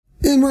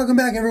And welcome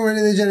back, everyone,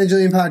 to the Jen and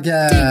Julian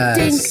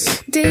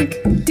podcast. Dink,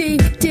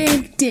 dink,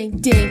 dink, dink,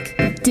 dink,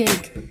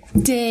 dink,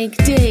 dink,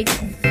 dink.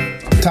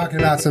 Talking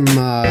about some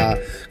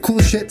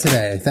cool shit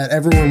today that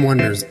everyone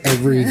wonders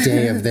every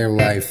day of their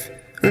life.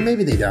 Or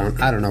maybe they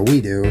don't. I don't know. We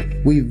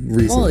do. We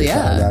recently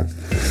thought about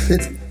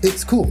it.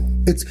 It's cool.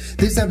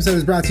 This episode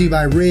is brought to you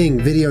by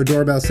Ring Video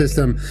Doorbell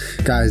System.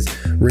 Guys,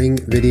 Ring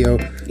Video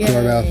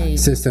Doorbell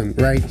System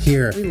right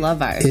here. We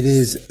love ours. It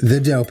is the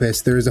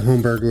dopest. There is a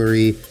home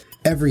burglary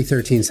every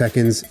 13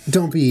 seconds.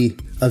 Don't be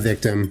a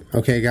victim.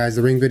 Okay, guys,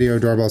 the Ring Video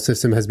Doorbell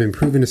System has been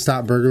proven to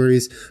stop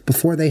burglaries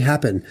before they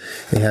happen.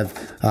 They have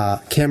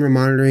camera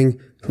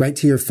monitoring right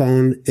to your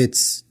phone.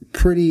 It's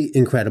pretty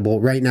incredible.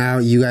 Right now,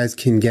 you guys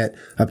can get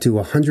up to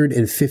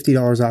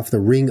 $150 off the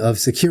Ring of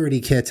Security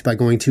kit by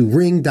going to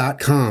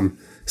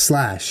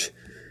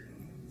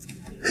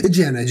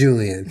ring.com/Jenna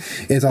Julian.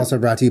 It's also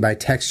brought to you by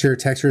Texture.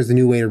 Texture is the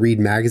new way to read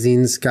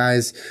magazines,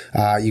 guys.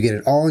 You get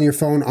it all on your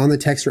phone on the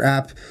Texture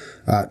app.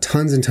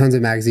 Tons and tons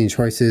of magazine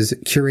choices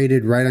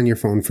curated right on your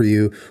phone for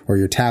you or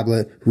your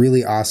tablet.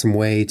 Really awesome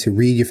way to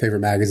read your favorite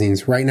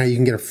magazines. Right now, you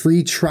can get a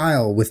free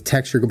trial with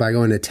Texture by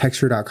going to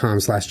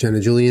texture.com/Jenna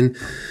Julian.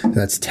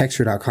 That's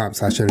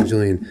texture.com/Jenna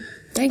Julian.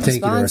 Thank you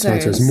to our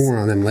sponsors. More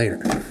on them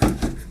later.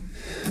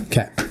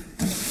 Okay.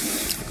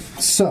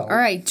 So, all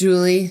right,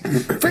 Julie.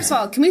 First of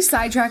all, can we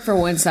sidetrack for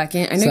 1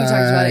 second? I know you talked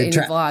about it in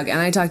your vlog, and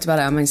I talked about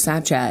it on my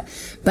Snapchat.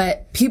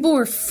 But people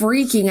were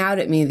freaking out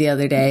at me the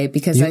other day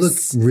because you look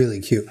really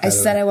cute. I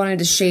said I wanted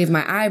to shave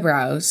my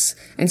eyebrows,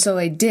 and so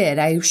I did.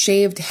 I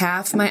shaved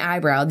half my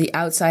eyebrow, the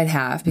outside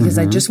half, because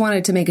I just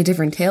wanted to make a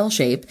different tail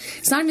shape.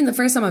 It's not even the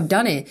first time I've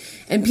done it.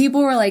 And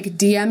people were like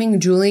DMing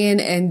Julian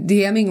and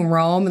DMing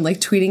Rome and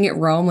like tweeting at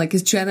Rome, like,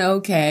 is Jenna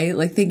okay?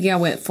 Like thinking I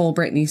went full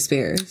Britney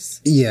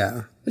Spears.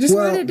 Yeah. I just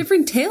wanted a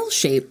different tail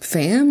shape,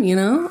 fam, you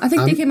know? I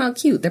think they came out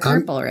cute. They're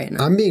purple right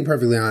now. I'm being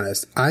perfectly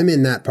honest. I'm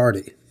in that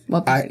party.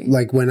 What party?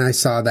 Like, when I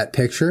saw that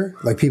picture,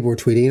 like, people were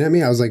tweeting at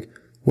me, I was like,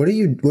 what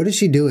is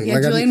she doing? Yeah,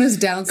 like, Julian was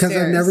downstairs.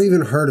 Because I've never even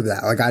heard of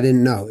that. Like, I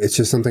didn't know. It's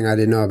just something I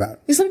didn't know about.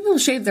 Some people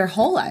shave their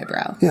whole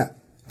eyebrow. Yeah.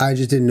 I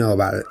just didn't know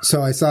about it.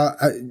 So I saw,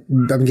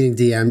 I'm getting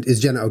DM'd, is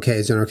Jenna okay?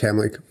 Is Jenna okay? I'm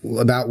like,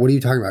 about, what are you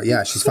talking about?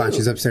 Yeah, she's fine.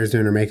 She's upstairs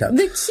doing her makeup.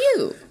 They're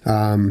cute.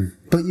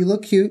 But you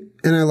look cute,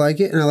 and I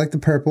like it, and I like the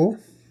purple.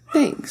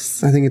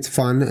 Thanks. I think it's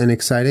fun and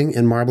exciting,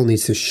 and Marble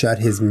needs to shut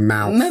his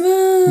mouth.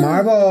 Mama.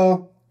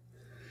 Marble!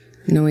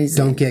 Noisy.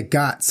 Don't get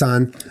got,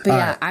 son. But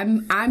yeah,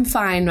 I'm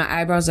fine.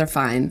 My eyebrows are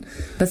fine.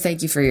 But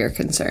thank you for your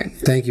concern.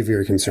 Thank you for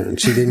your concern.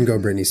 She didn't go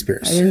Britney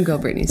Spears. I didn't go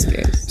Britney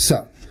Spears.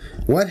 So,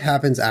 what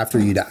happens after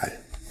you die?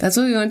 That's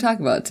what we want to talk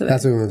about today.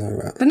 That's what we want to talk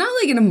about. But not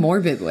like in a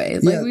morbid way.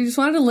 Like we just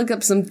wanted to look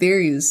up some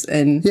theories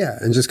and... Yeah,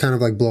 and just kind of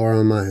like blow our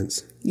own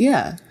minds.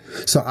 Yeah.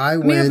 So I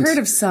mean, I've heard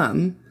of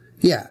some.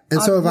 Yeah,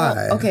 and so have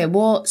I. Okay,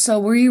 well, so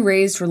were you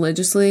raised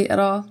religiously at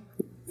all?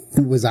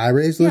 Was I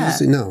raised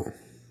religiously? No.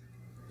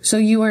 So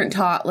you weren't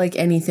taught like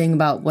anything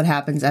about what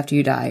happens after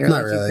you die, or Not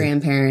like really. your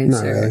grandparents,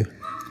 Not or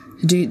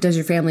really. Does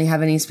your family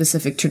have any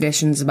specific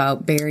traditions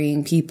about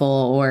burying people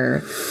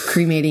or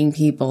cremating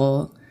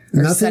people,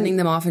 or sending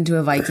them off into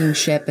a Viking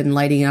ship and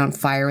lighting it on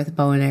fire with a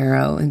bow and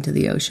arrow into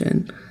the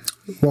ocean?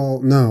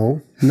 Well,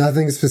 no,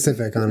 nothing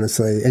specific,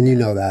 honestly, and you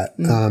know that.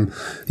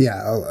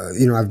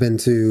 I've been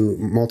to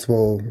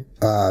multiple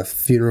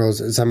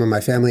funerals, some of my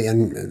family,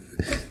 and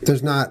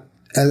there's not,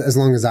 as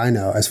long as I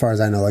know, as far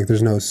as I know, like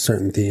there's no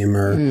certain theme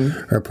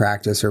or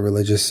practice or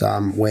religious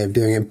way of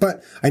doing it.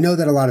 But I know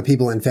that a lot of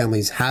people and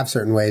families have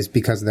certain ways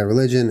because of their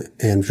religion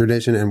and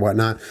tradition and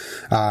whatnot.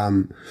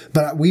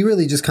 But we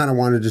really just kind of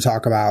wanted to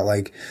talk about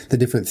like the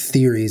different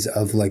theories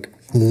of like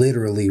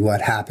literally what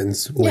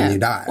happens when you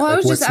die. Well, like, I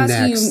was just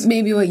asking next? you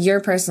maybe what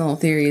your personal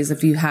theory is,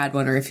 if you had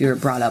one or if you were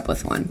brought up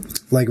with one.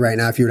 Like right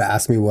now, if you were to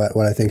ask me what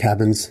I think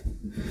happens.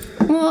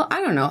 Well,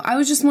 I don't know. I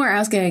was just more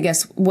asking, I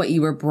guess, what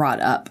you were brought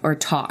up or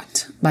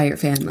taught by your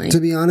family. To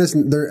be honest,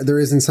 there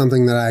isn't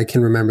something that I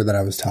can remember that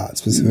I was taught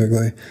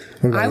specifically.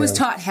 I was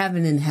taught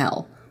heaven and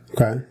hell.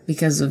 Okay.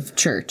 Because of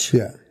church.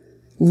 Yeah.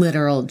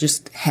 Literal,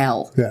 just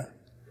hell. Yeah.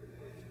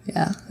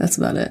 Yeah, that's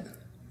about it.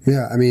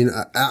 Yeah, I mean,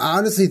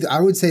 honestly, I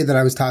would say that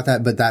I was taught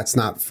that, but that's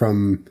not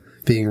from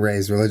being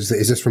raised religiously.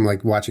 It's just from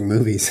like watching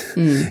movies.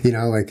 You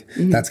know, like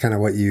that's kind of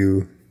what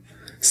you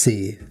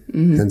see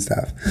and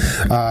stuff.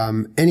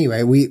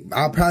 Anyway,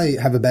 I'll probably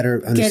have a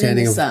better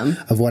understanding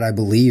of what I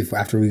believe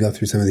after we go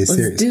through some of these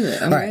theories. Let's do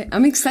it. All right.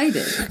 I'm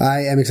excited.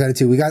 I am excited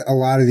too. We got a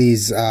lot of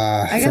these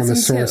from a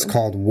source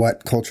called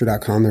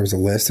whatculture.com. There was a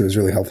list. It was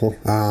really helpful.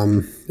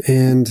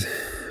 And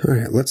all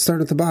right, let's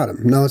start at the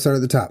bottom. No, let's start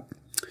at the top.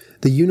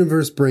 The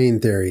universe brain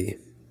theory.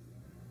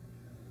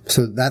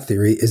 So that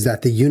theory is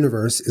that the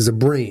universe is a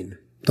brain.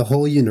 The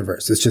whole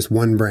universe is just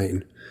one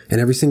brain.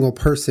 And every single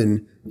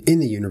person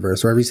in the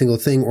universe, or every single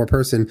thing or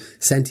person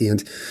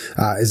sentient,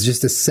 is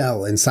just a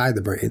cell inside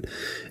the brain.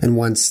 And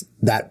once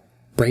that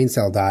brain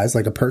cell dies,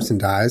 like a person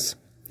dies,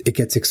 it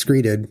gets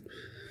excreted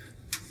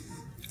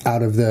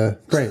out of the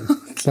brain.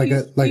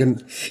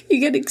 You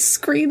get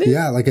excreted?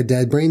 Yeah, like a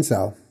dead brain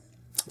cell.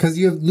 Because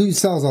you lose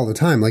cells all the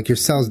time. Like your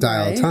cells die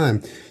all the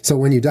time. So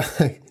when you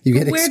die, you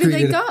get excreted. Where do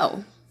they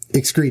go?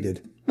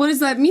 Excreted. What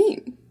does that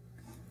mean?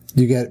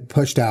 You get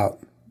pushed out.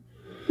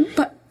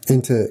 But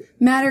into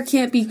matter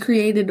can't be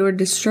created or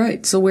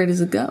destroyed. So where does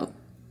it go?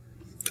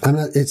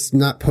 It's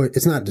not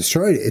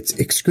destroyed. It's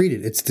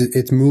excreted.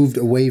 It's moved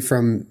away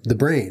from the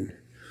brain.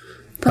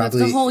 But if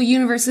the whole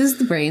universe is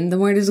the brain, then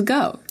where does it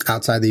go?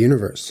 Outside the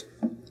universe.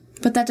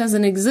 But that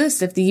doesn't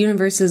exist if the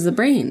universe is the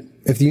brain.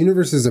 If the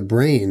universe is a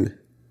brain,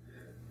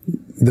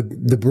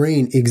 the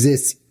brain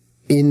exists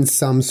in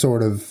some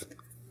sort of...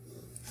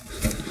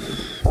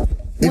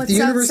 What's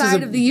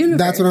outside of the universe?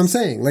 That's what I'm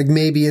saying. Like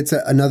maybe it's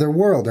another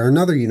world or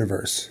another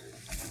universe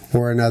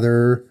or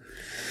another...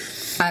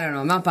 I don't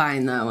know. I'm not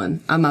buying that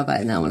one. I'm not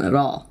buying that one at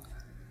all.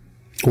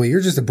 Well,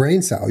 you're just a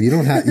brain cell. You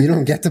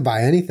don't get to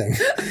buy anything.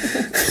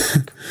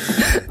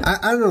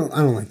 I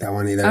don't like that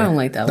one either. I don't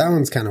like that one. That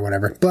one's kind of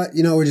whatever. But,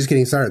 we're just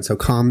getting started, so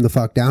calm the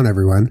fuck down,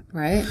 everyone.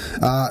 Right.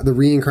 The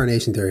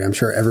reincarnation theory. I'm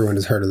sure everyone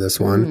has heard of this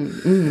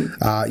one.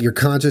 Your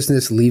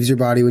consciousness leaves your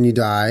body when you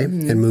die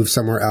and moves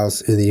somewhere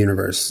else in the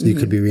universe. You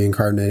could be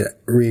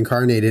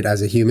reincarnated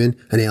as a human,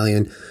 an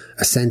alien,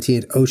 a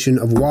sentient ocean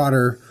of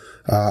water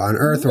on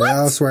Earth or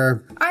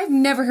elsewhere. I've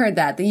never heard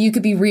that you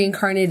could be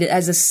reincarnated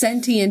as a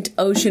sentient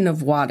ocean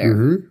of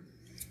water.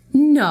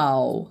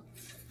 No.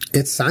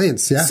 It's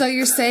science, yeah. So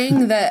you're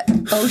saying that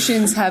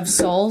oceans have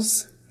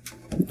souls?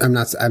 I'm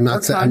not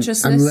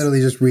consciousness? I'm literally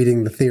just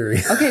reading the theory.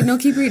 Okay, no,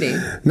 keep reading.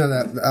 No,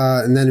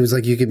 and then it was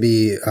like you could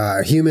be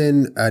a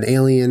human, an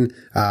alien,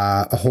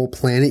 a whole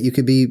planet you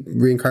could be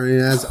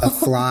reincarnated as, a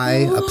fly,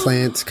 a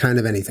plant, kind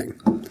of anything.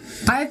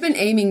 I've been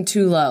aiming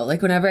too low.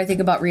 Like whenever I think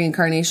about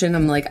reincarnation,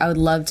 I'm like, I would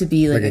love to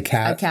be like a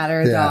cat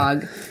or a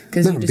dog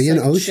because you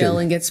just chill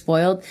and get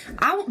spoiled.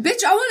 I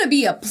want to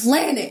be a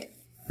planet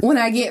when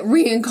I get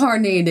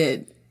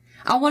reincarnated.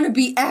 I want to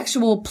be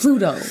actual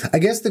Pluto. I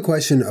guess the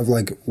question of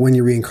like when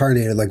you're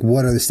reincarnated, like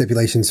what are the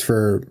stipulations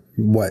for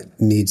what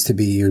needs to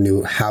be your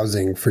new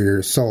housing for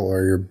your soul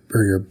or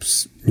your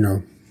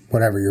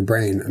whatever, your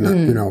brain,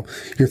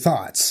 your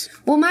thoughts.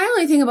 Well, my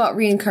only thing about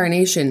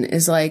reincarnation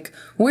is like,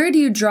 where do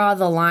you draw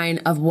the line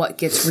of what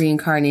gets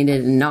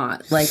reincarnated and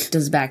not? Like,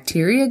 does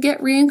bacteria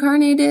get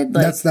reincarnated?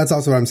 Like, that's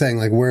also what I'm saying.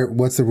 Like,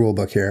 what's the rule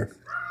book here?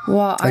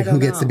 Well, I don't know. Who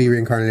gets to be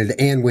reincarnated?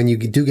 And when you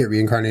do get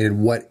reincarnated,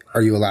 what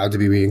are you allowed to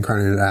be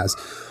reincarnated as?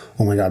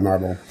 Oh my God,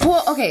 Marble.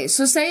 Well, okay,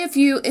 so say if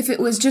it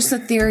was just a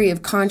theory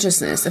of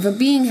consciousness, if a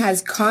being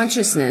has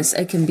consciousness,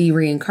 it can be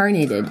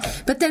reincarnated.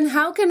 But then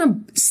how can a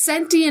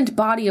sentient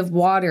body of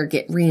water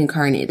get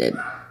reincarnated?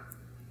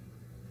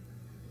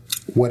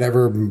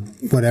 Whatever.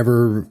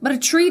 But a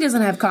tree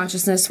doesn't have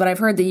consciousness, but I've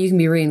heard that you can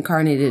be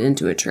reincarnated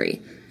into a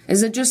tree.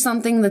 Is it just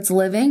something that's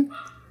living?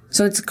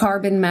 So it's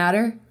carbon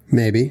matter?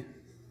 Maybe.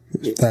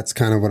 That's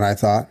kind of what I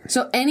thought.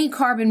 So any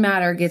carbon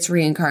matter gets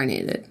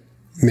reincarnated?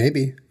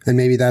 Maybe. And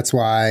maybe that's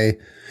why,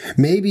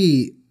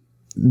 maybe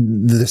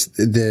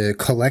the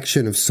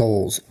collection of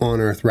souls on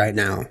Earth right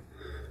now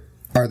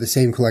are the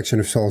same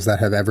collection of souls that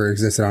have ever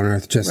existed on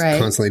Earth, just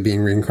constantly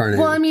being reincarnated.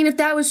 Well, I mean, if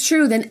that was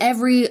true, then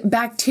every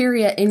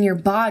bacteria in your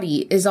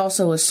body is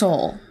also a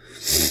soul.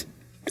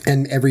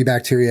 And every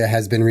bacteria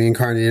has been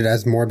reincarnated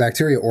as more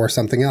bacteria or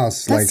something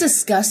else. That's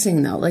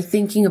disgusting, though. Like,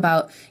 thinking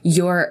about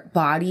your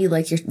body,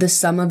 like, the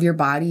sum of your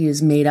body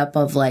is made up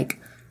of, like,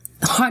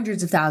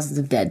 hundreds of thousands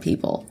of dead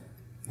people.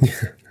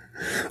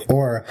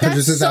 Or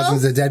hundreds of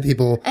thousands of dead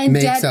people and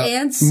dead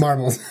ants.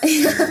 Marbles.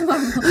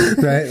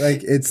 Right?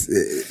 Like,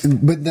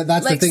 but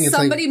that's the thing. It's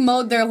somebody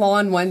mowed their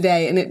lawn one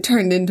day and it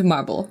turned into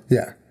marble.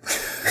 Yeah.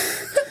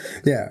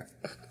 Yeah.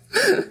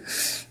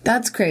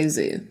 That's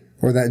crazy.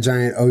 Or that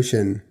giant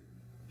ocean.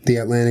 The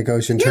Atlantic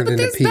Ocean turned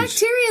into peach. Yeah, but there's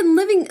bacteria and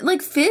living,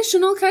 like fish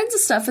and all kinds of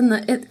stuff in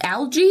the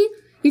algae.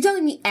 You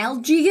telling me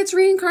algae gets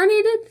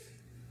reincarnated?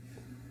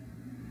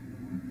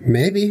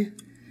 Maybe.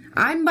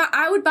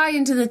 I would buy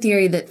into the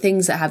theory that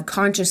things that have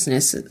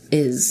consciousness.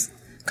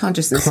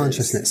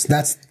 Consciousness.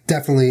 That's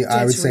definitely,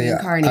 I would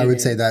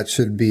say that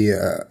should be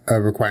a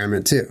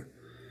requirement too.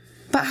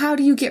 But how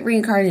do you get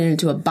reincarnated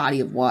into a body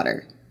of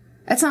water?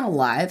 That's not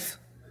alive.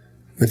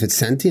 If it's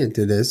sentient,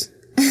 it is.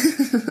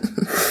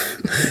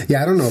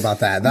 Yeah, I don't know about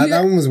that.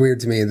 That one was weird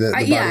to me. The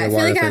body of water I feel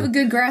like I have a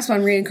good grasp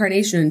on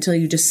reincarnation until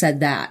you just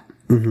said that.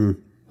 Mm-hmm.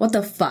 What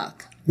the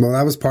fuck? Well,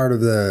 that was part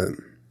of the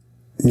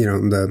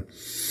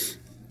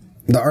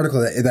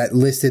article that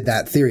listed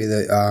that theory,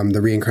 the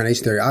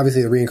reincarnation theory.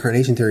 Obviously, the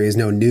reincarnation theory is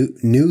no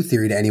new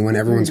theory to anyone.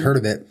 Everyone's heard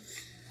of it.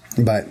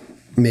 But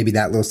maybe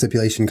that little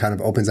stipulation kind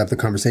of opens up the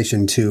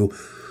conversation to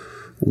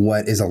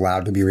what is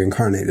allowed to be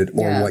reincarnated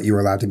or what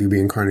you're allowed to be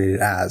reincarnated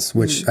as,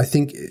 which I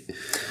think...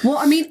 Well,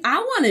 I mean, I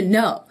want to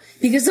know.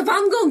 Because if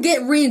I'm going to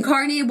get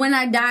reincarnated when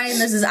I die and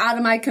this is out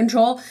of my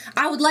control,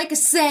 I would like a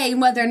say in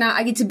whether or not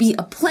I get to be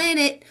a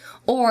planet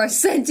or a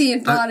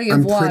sentient body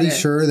of water. I'm pretty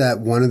sure that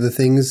one of the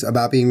things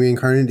about being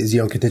reincarnated is you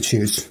don't get to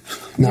choose.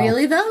 No.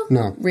 Really, though?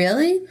 No.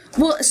 Really?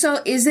 Well,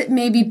 so is it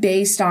maybe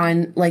based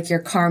on, like, your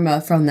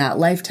karma from that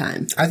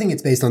lifetime? I think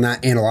it's based on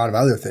that and a lot of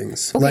other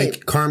things. Okay.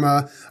 Like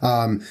karma,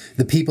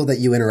 the people that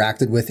you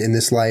interacted with in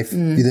this life,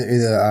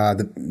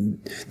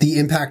 the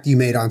impact you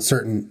made on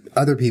certain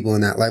other people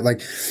in that life.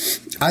 Like,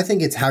 I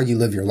think it's how you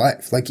live your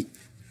life. Like,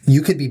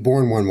 you could be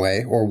born one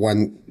way or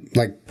one,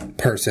 like,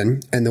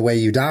 person, and the way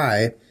you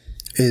die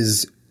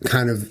is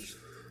kind of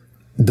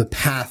the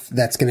path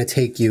that's going to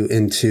take you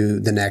into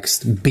the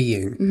next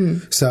being.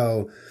 Mm-hmm.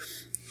 So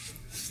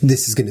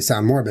this is going to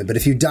sound morbid, but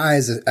if you die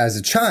as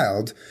a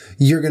child,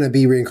 you're going to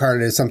be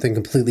reincarnated as something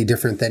completely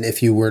different than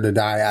if you were to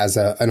die as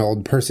an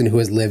old person who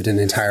has lived an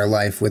entire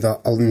life with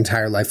an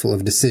entire life full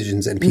of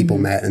decisions and people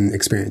met and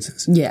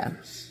experiences. Yeah.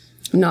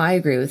 No, I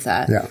agree with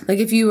that. Yeah. Like,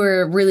 if you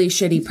were a really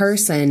shitty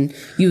person,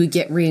 you would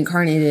get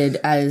reincarnated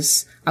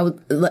as, I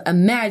would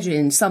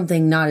imagine,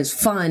 something not as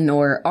fun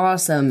or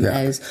awesome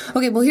as...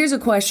 Okay, well, here's a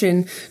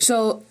question.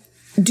 So,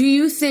 do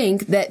you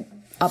think that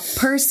a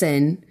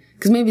person...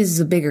 Because maybe this is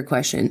a bigger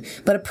question,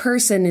 but a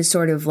person is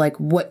sort of like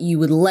what you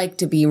would like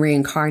to be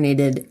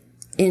reincarnated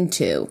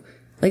into.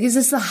 Like, is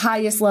this the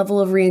highest level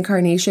of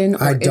reincarnation?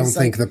 I don't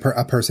think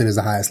a person is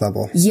the highest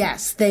level.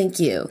 Yes, thank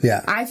you.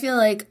 Yeah. I feel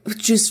like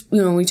just,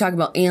 when we talk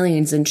about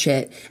aliens and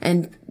shit,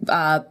 and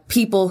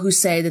people who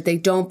say that they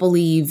don't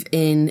believe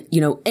in,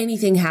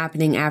 anything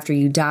happening after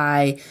you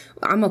die,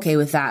 I'm okay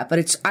with that. But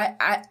it's,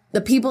 the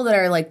people that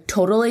are like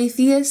total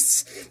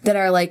atheists, that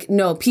are like,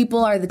 no,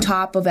 people are the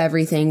top of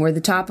everything. We're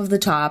the top of the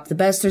top, the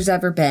best there's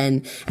ever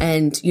been.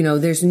 And,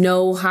 there's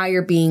no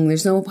higher being,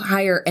 there's no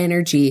higher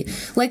energy.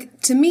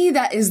 Like, to me,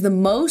 that is the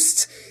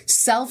most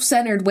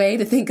self-centered way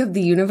to think of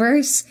the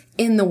universe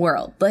in the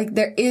world. Like,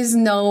 there is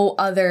no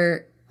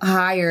other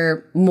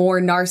higher, more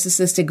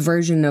narcissistic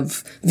version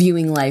of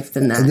viewing life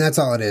than that. And that's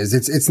all it is.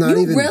 It's not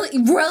even...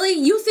 Really?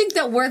 You think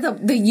that we're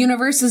the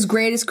universe's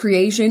greatest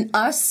creation?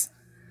 Us?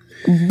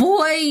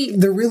 Boy.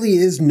 There really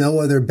is no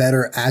other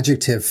better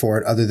adjective for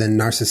it other than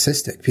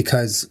narcissistic,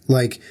 because,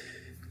 like,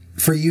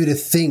 for you to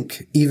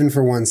think, even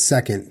for 1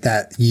 second,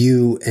 that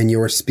you and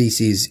your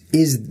species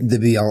is the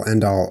be-all,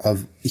 end-all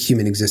of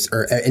human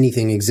or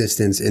anything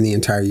existence in the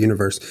entire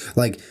universe.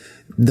 Like,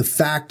 the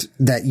fact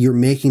that you're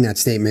making that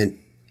statement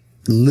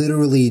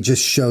literally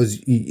just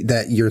shows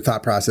that your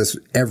thought process,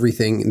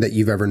 everything that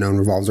you've ever known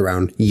revolves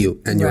around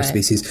you and your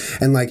species.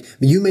 And like,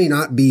 you may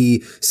not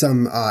be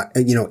some,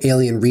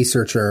 alien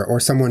researcher or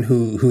someone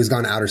who has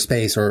gone to outer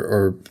space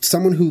or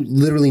someone who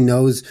literally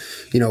knows,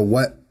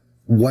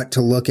 what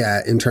to look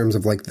at in terms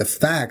of like the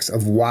facts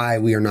of why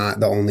we are not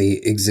the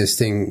only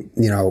existing,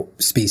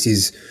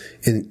 species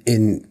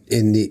in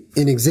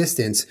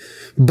existence.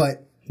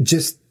 But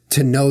just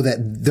to know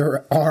that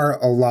there are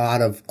a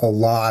lot of,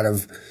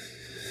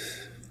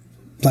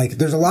 like,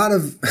 there's a lot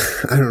of,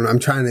 I don't know, I'm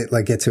trying to,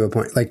 like, get to a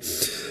point. Like,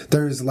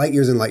 there's light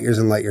years and light years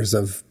and light years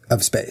of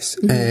space.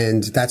 Mm-hmm.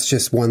 And that's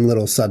just one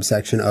little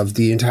subsection of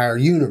the entire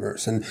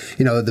universe and,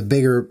 the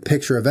bigger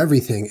picture of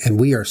everything. And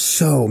we are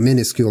so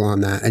minuscule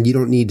on that. And you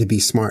don't need to be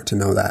smart to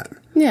know that.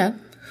 Yeah.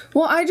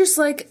 Well, I just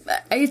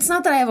it's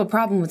not that I have a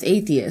problem with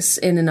atheists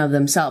in and of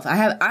themselves. I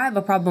have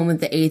a problem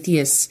with the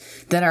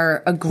atheists that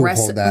are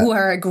who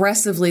are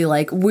aggressively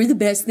like, we're the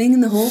best thing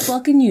in the whole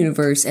fucking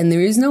universe and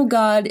there is no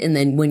God. And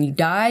then when you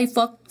die,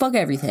 fuck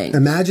everything.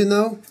 Imagine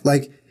though,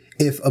 like,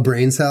 if a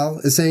brain cell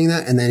is saying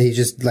that and then he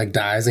just like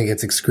dies and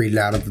gets excreted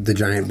out of the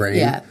giant brain.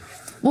 Yeah.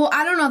 Well,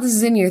 I don't know if this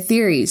is in your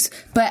theories,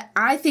 but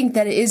I think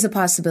that it is a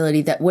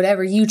possibility that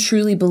whatever you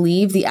truly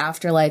believe the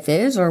afterlife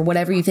is, or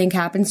whatever you think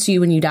happens to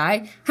you when you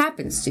die,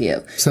 happens to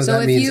you. So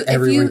that means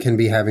everyone can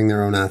be having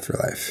their own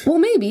afterlife. Well,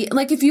 maybe.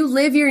 Like, if you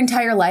live your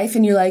entire life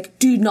and you're like,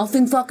 dude,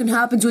 nothing fucking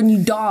happens when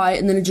you die,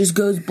 and then it just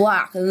goes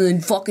black, and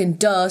then fucking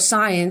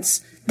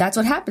science, that's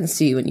what happens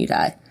to you when you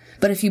die.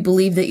 But if you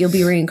believe that you'll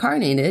be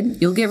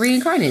reincarnated, you'll get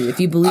reincarnated. If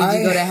you believe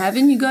you go to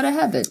heaven, you go to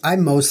heaven. I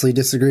mostly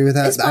disagree with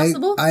that. It's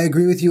possible. I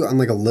agree with you on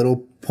like a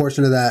little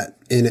portion of that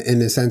in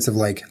a sense of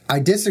like, I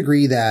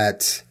disagree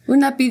that...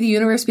 Wouldn't that be the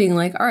universe being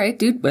like, all right,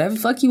 dude, whatever the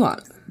fuck you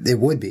want? It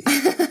would be.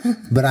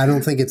 But I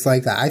don't think it's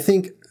like that. I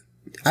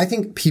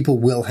think people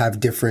will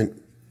have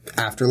different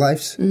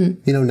afterlives.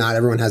 Mm-hmm. Not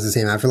everyone has the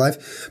same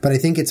afterlife. But I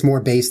think it's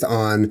more based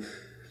on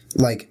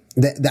like...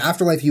 The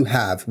afterlife you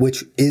have,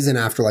 which is an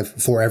afterlife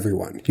for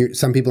everyone.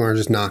 Some people are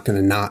just not going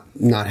to not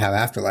have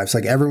afterlives.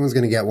 Like, everyone's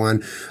going to get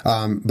one.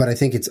 But I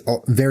think it's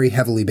very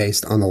heavily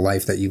based on the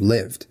life that you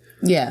lived.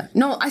 Yeah.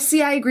 No, I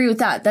agree with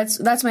that.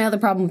 That's my other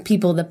problem with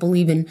people that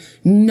believe in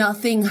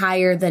nothing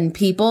higher than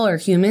people or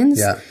humans.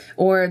 Yeah.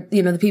 Or,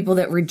 the people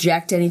that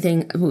reject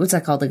anything. What's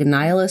that called? Like a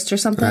nihilist or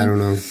something? I don't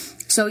know.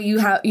 So you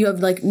have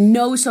like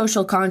no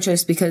social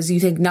conscience because you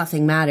think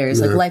nothing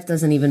matters. Yeah. Like, life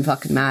doesn't even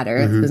fucking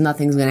matter because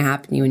nothing's going to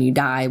happen to you when you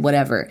die,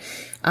 whatever.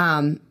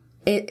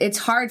 it's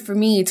hard for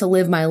me to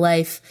live my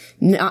life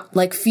not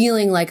like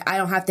feeling like I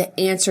don't have to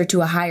answer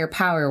to a higher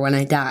power when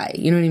I die.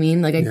 You know what I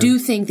mean? Like I do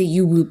think that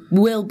you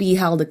will be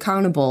held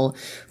accountable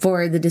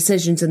for the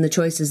decisions and the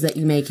choices that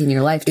you make in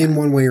your lifetime. In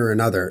one way or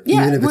another.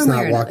 Yeah, even if it's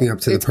not walking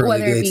up to the pearly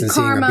gates and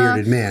seeing a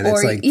bearded man.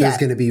 It's like, there's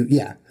going to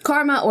be,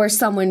 karma or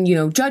someone,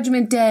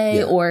 judgment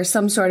day or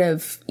some sort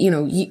of,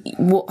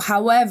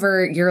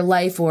 however your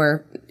life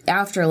or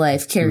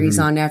afterlife carries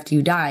on after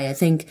you die, I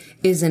think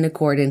is in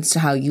accordance to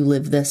how you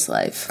live this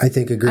life. I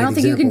think a great I don't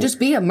think you can just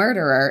be a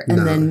murderer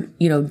and then,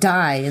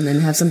 die and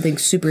then have something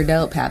super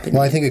dope happen.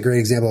 Well, I think a great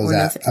example of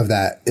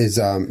that is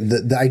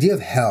the idea of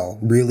hell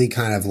really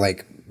kind of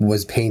like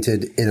was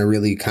painted in a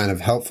really kind of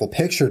helpful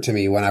picture to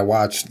me when I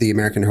watched the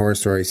American Horror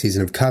Story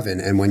season of Coven.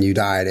 And when you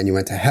died and you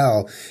went to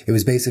hell, it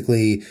was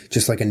basically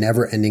just like a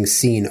never ending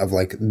scene of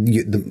like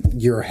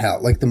your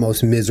hell, like the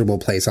most miserable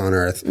place on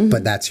earth.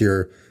 But that's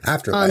your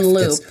afterlife. On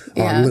loop.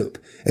 On loop.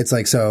 It's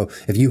like, so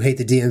if you hate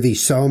the DMV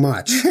so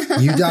much,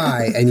 you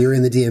die and you're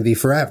in the DMV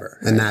forever.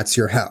 And that's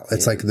your hell.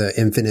 It's like the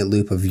infinite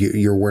loop of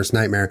your worst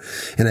nightmare.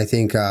 And I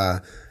think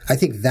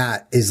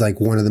that is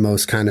like one of the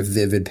most kind of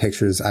vivid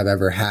pictures I've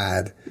ever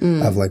had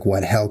of like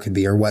what hell could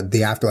be or what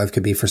the afterlife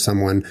could be for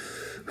someone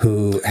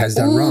who has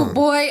done wrong.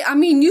 Boy, I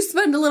mean, you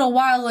spend a little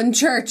while in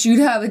church, you'd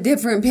have a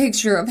different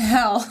picture of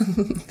hell.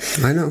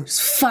 I know.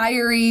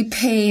 Fiery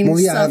pain,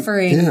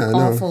 suffering,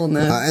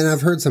 awfulness. And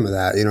I've heard some of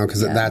that,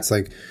 because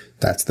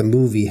that's the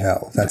movie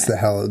hell. That's the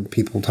hell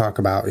people talk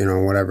about,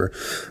 whatever.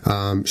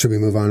 Should we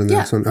move on to the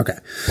next one? Okay.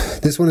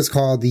 This one is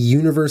called the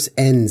universe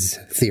ends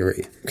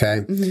theory. Okay.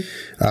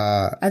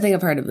 I think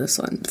I've heard of this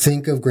one.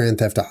 Think of Grand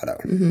Theft Auto.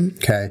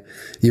 Okay.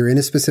 You're in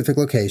a specific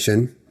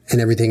location and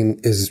everything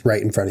is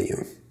right in front of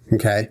you.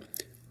 Okay.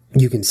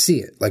 You can see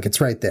it. Like it's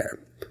right there.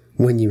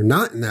 When you're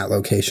not in that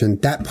location,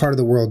 that part of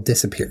the world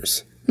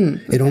disappears.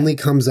 It only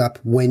comes up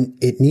when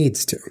it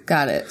needs to.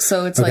 Got it.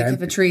 So it's like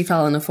if a tree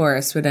fell in a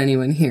forest, would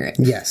anyone hear it?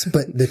 Yes,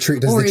 but the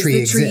tree does or the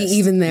tree is the tree exist?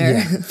 Even there?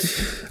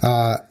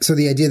 Yeah. So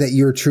the idea that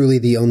you're truly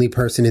the only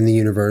person in the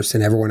universe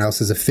and everyone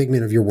else is a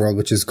figment of your world,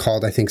 which is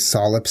called, I think,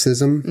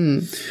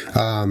 solipsism.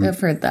 I've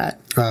heard that.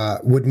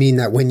 Would mean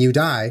that when you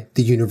die,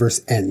 the universe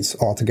ends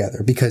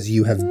altogether because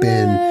you have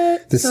been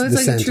so it's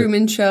like a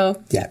Truman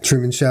Show. Yeah,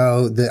 Truman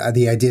Show.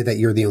 The idea that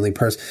you're the only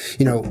person.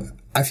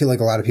 I feel like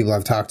a lot of people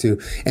I've talked to,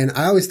 and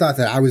I always thought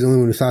that I was the only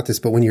one who thought this,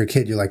 but when you're a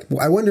kid, you're like,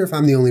 well, I wonder if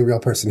I'm the only real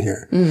person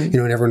here. And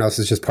everyone else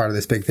is just part of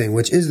this big thing,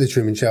 which is the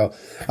Truman Show.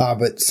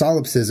 But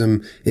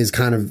solipsism is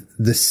kind of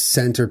the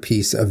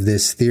centerpiece of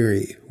this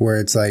theory,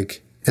 where it's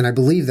like, and I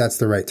believe that's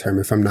the right term,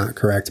 if I'm not,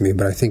 correct me,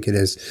 but I think it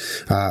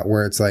is,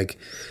 where it's like,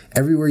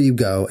 everywhere you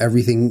go,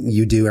 everything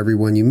you do,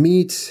 everyone you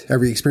meet,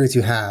 every experience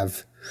you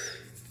have,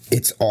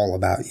 it's all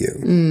about you.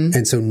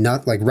 And so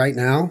not like right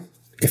now,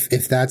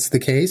 if that's the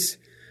case,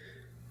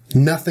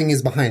 nothing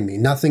is behind me.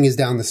 Nothing is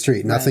down the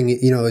street. Nothing,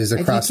 is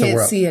across the world. If you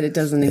can't see it, it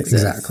doesn't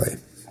exist. Exactly.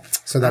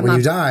 So that when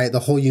you die, the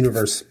whole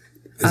universe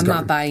is I'm gone.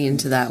 not buying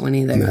into that one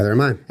either. Neither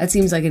am I. That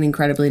seems like an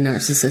incredibly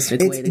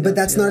narcissistic way to go. But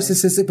that's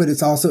narcissistic, but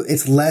it's also,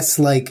 it's less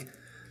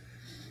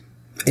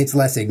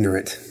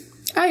ignorant.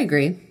 I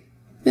agree.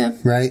 Yeah.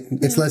 Right? Yeah.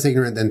 It's less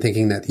ignorant than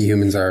thinking that the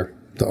humans are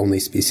the only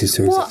species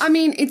to exist. Well, I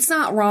mean, it's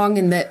not wrong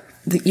in that,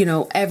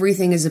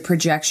 everything is a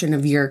projection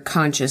of your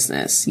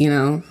consciousness,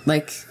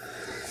 Like,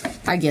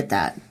 I get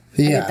that.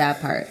 I get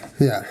that part.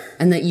 Yeah.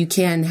 And that you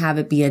can have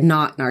it be a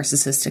not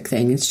narcissistic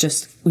thing. It's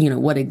just,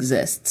 what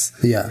exists.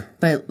 Yeah.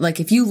 But like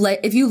if you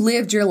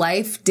lived your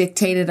life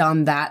dictated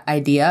on that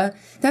idea,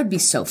 that'd be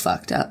so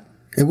fucked up.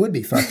 It would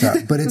be fucked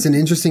up, but it's an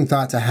interesting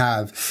thought to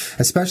have,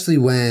 especially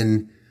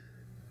when,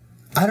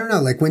 I don't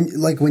know, like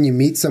when you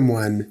meet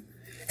someone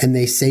and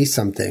they say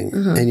something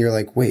and you're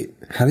like, wait,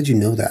 how did you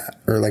know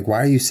that? Or like,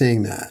 why are you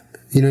saying that?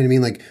 You know what I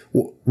mean? Like,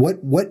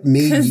 what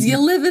made you... Because you're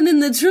living in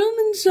the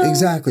Truman Show.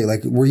 Exactly.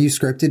 Like, were you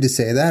scripted to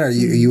say that? Are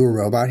you a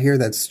robot here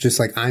that's just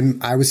like,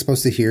 I was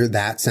supposed to hear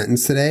that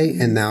sentence today,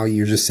 and now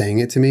you're just saying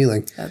it to me?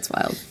 Like... That's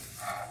wild.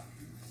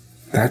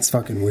 That's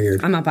fucking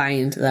weird. I'm not buying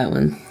into that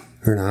one.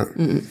 Or not?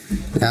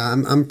 Yeah,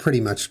 I'm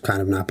pretty much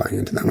kind of not buying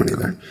into that one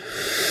either.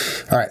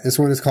 All right, this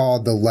one is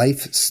called the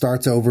life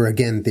starts over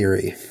again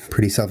theory.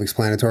 Pretty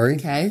self-explanatory.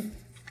 Okay.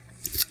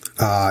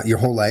 Your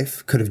whole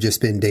life could have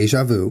just been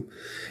deja vu,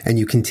 and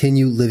you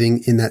continue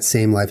living in that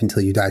same life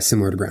until you die,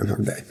 similar to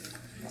Groundhog Day.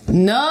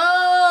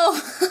 No!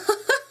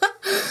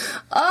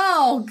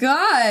 Oh,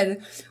 God.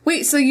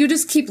 Wait, so you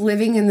just keep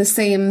living in the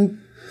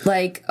same,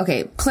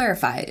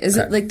 clarify. Is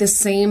it like the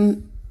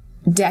same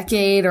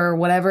decade or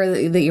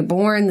whatever that you're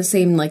born, the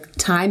same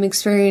time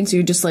experience?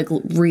 You're just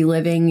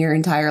reliving your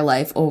entire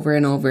life over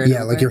and over and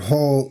over. Like your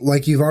whole,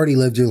 you've already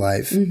lived your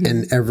life,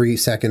 and every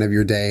second of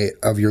your day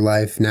of your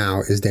life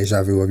now is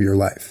deja vu of your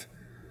life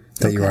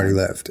that you already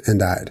lived and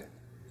died.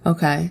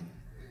 Okay.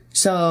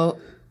 So...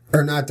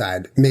 Or not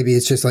died. Maybe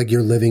it's just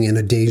you're living in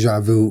a deja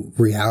vu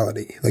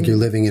reality. You're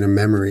living in a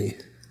memory.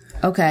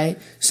 Okay.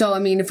 So, I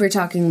mean, if we're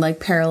talking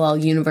parallel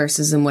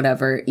universes and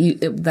whatever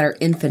that are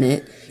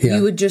infinite,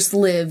 you would just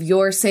live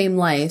your same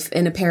life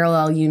in a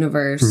parallel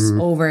universe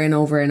over and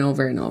over and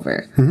over and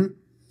over. Mm-hmm.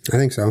 I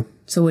think so.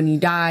 So when you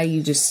die,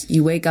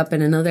 you wake up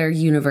in another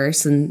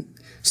universe. And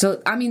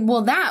so, I mean,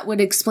 well, that would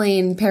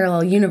explain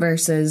parallel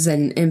universes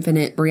and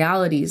infinite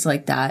realities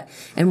like that,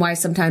 and why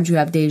sometimes you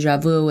have deja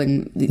vu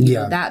and you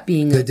know, that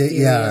being a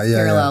theory of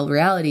parallel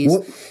realities.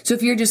 Well, so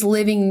if you're just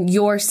living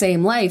your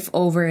same life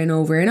over and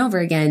over and over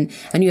again,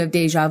 and you have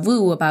deja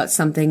vu about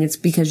something, it's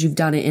because you've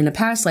done it in a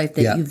past life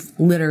that you've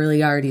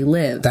literally already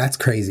lived. That's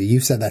crazy.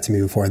 You've said that to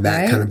me before.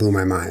 That kind of blew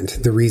my mind.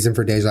 The reason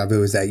for deja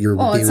vu is that you're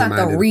being reminded. Well, it's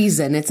not the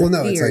reason. It's a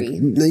theory.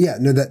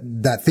 It's like,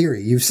 that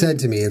theory. You've said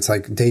to me, it's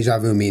like deja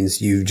vu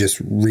means you just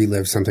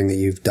relive something that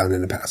you've done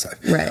in a past life.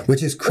 Right.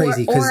 Which is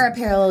crazy. Or a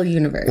parallel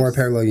universe. Or a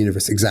parallel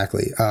universe,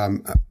 exactly.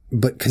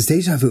 But because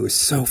deja vu is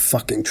so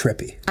fucking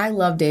trippy. I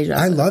love deja vu.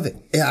 I love it.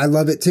 Yeah, I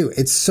love it too.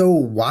 It's so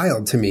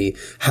wild to me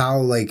how,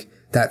 like,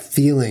 that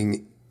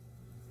feeling,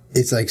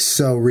 it's like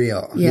so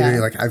real. Yeah. You know,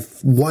 you're like, I've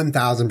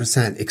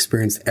 1000%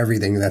 experienced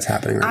everything that's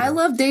happening right now. I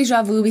love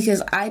deja vu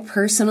because I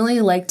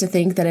personally like to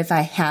think that if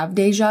I have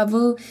deja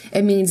vu,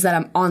 it means that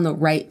I'm on the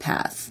right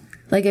path.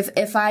 Like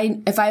if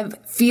I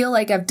feel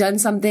like I've done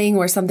something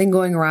or something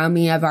going around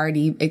me I've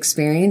already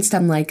experienced,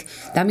 I'm like,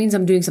 that means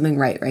I'm doing something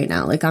right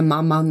now. Like I'm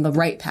on the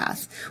right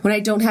path. When I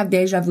don't have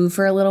deja vu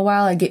for a little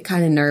while, I get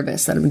kind of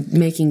nervous that I'm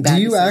making bad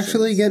decisions. Do you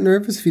actually get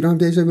nervous if you don't have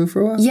deja vu for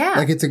a while? Yeah.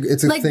 Like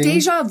it's a like thing?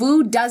 Deja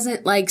vu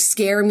doesn't like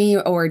scare me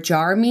or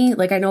jar me.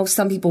 Like I know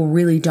some people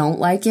really don't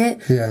like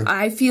it. Yeah.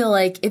 I feel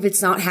like if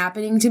it's not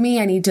happening to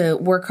me, I need to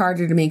work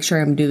harder to make sure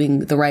I'm doing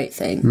the right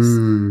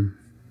things.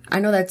 I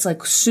know that's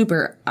like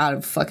super out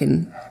of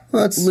fucking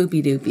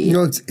loopy doopy. You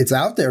know, it's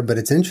out there, but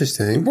it's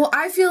interesting. Well,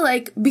 I feel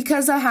like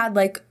because I had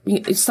like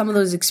some of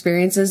those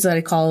experiences that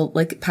I call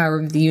like power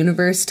of the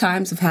universe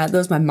times, I've had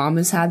those. My mom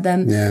has had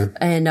them. Yeah.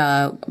 And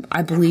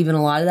I believe in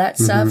a lot of that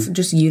stuff,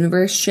 just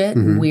universe shit,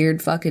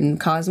 weird fucking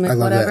cosmic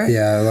whatever. That.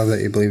 Yeah, I love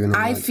that you believe in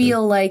all I that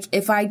feel too. like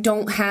if I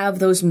don't have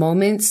those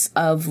moments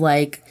of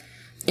like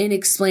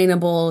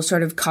inexplainable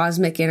sort of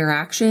cosmic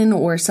interaction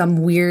or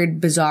some weird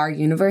bizarre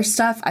universe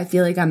stuff, I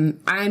feel like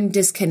I'm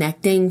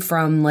disconnecting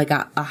from like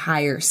a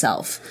higher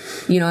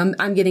self. You know,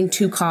 I'm getting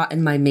too caught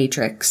in my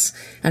matrix,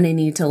 and I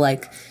need to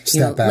like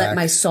let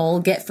my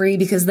soul get free,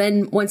 because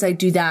then once I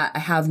do that, I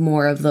have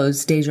more of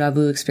those deja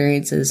vu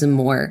experiences and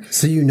more.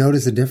 So you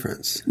notice a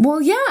difference.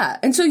 Well, yeah.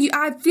 And so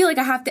I feel like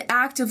I have to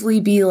actively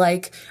be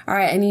like, all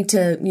right, I need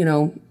to,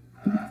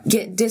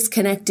 get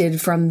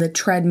disconnected from the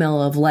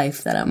treadmill of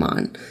life that I'm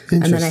on.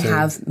 And then I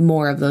have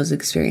more of those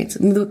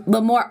experiences.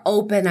 The more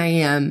open I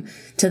am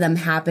to them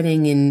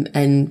happening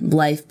and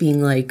life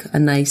being like a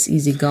nice,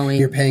 easygoing.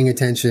 You're paying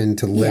attention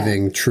to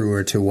living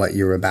truer to what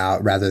you're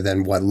about rather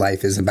than what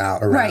life is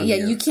about around you.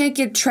 Right, you can't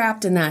get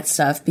trapped in that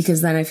stuff,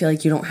 because then I feel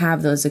like you don't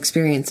have those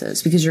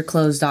experiences because you're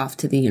closed off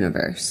to the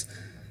universe.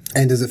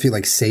 And does it feel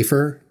like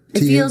safer?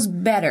 It feels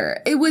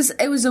better. It was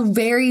a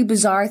very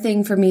bizarre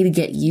thing for me to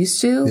get used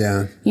to.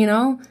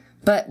 Yeah.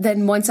 But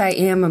then once I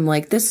am, I'm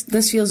like,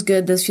 this feels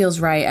good. This feels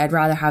right. I'd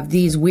rather have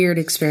these weird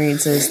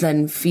experiences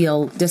than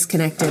feel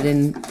disconnected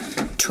and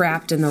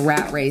trapped in the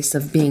rat race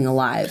of being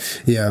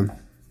alive. Yeah.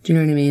 Do you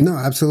know what I mean? No,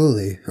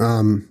 absolutely.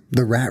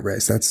 The rat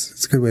race,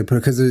 that's a good way to put it,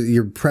 because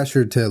you're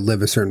pressured to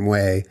live a certain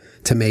way,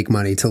 to make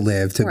money, to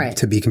live,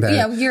 to be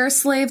competitive. Yeah, you're a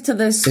slave to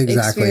this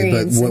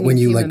experience in your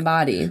human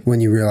body. When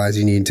you realize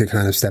you need to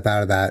kind of step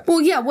out of that.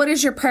 Well, yeah, what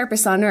is your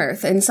purpose on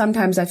Earth? And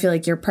sometimes I feel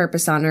like your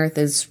purpose on Earth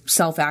is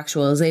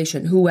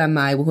self-actualization. Who am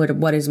I?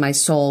 What is my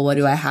soul? What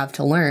do I have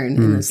to learn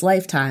in this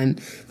lifetime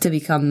to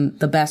become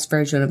the best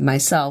version of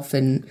myself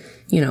and,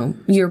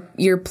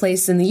 your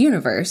place in the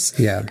universe?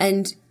 Yeah.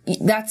 And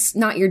that's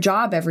not your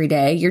job every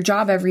day. Your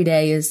job every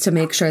day is to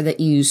make sure that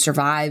you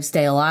survive,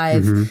 stay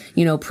alive,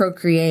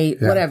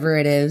 procreate, whatever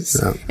it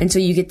is,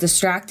 until you get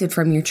distracted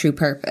from your true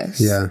purpose.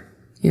 Yeah.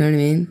 You know what I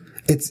mean?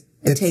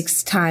 It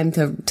takes time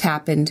to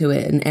tap into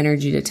it and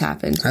energy to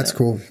tap into it. That's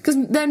cool. Because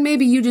then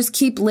maybe you just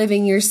keep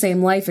living your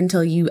same life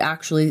until you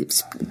actually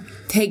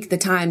take the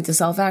time to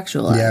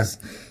self-actualize.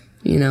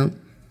 Yeah.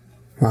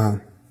 Wow.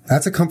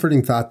 That's a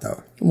comforting thought,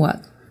 though.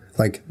 What?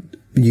 Like,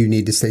 you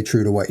need to stay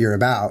true to what you're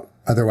about.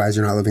 Otherwise,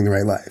 you're not living the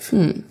right life.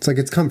 It's like,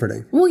 it's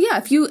comforting. Well, yeah,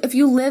 if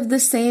you live the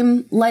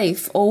same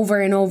life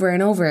over and over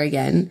and over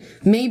again,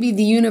 maybe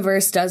the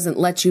universe doesn't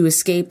let you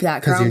escape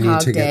that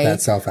Groundhog Day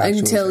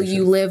until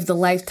you live the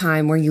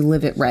lifetime where you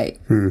live it right.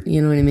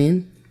 You know what I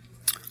mean?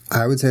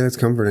 I would say that's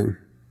comforting.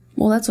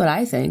 Well, that's what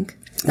I think.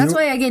 That's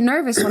why I get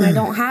nervous when I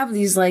don't have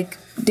these like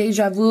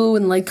deja vu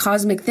and like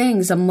cosmic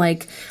things. I'm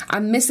like,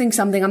 I'm missing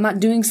something. I'm not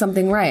doing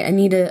something right. I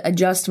need to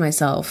adjust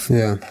myself.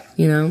 Yeah.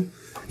 You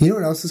know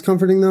what else is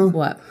comforting, though?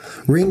 What?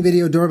 Ring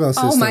video doorbell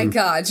system. Oh, my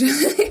God.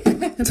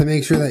 to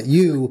make sure that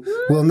you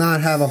will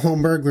not have a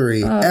home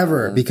burglary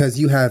ever because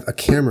you have a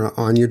camera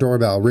on your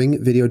doorbell.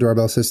 Ring Video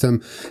Doorbell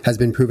System has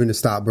been proven to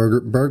stop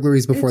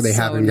burglaries before they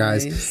happen,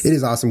 guys. It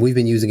is awesome. We've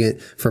been using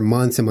it for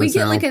months and months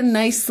now. We get like a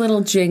nice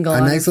little jingle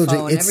on our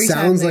phone. It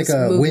sounds like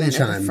a wind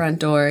chime. Front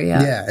door,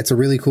 yeah, it's a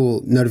really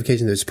cool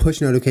notification. There's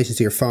push notifications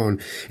to your phone,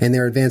 and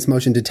their advanced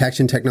motion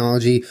detection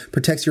technology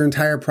protects your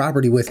entire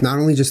property with not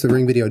only just the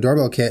Ring Video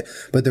Doorbell Kit,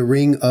 but the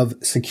Ring of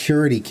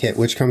Security Kit,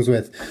 which comes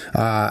with,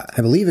 I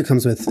believe it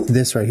comes with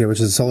this right here, which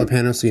is a solar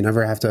panel, so you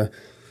never have to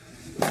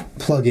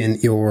plug in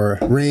your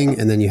Ring,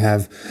 and then you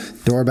have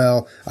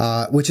doorbell,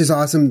 which is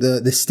awesome.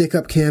 The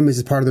stick-up cam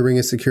is part of the Ring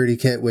of Security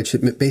Kit, which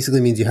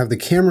basically means you have the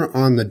camera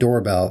on the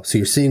doorbell, so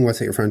you're seeing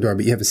what's at your front door,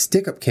 but you have a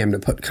stick-up cam to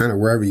put kind of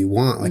wherever you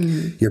want, like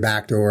your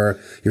back door,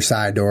 your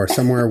side door,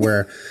 somewhere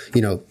where,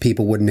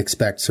 people wouldn't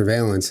expect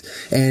surveillance.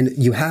 And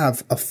you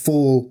have a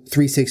full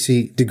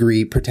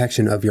 360-degree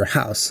protection of your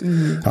house.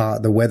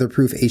 The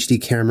weatherproof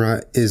HD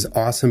camera is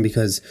awesome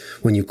because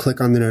when you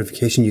click on the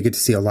notification, you get to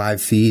see a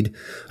live feed,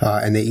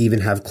 and they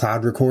even have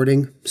cloud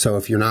recording. So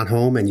if you're not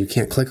home and you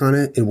can't click on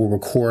it, it will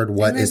record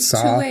what it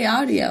saw. Two-way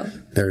audio.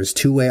 There's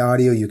two-way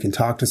audio. You can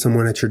talk to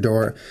someone at your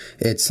door.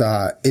 It's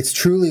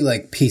truly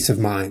like peace of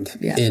mind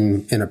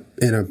in a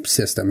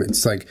system.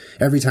 It's like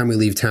every time we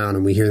leave town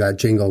and we hear that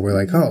jingle, we're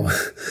like, oh,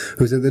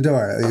 who's at the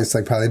door? It's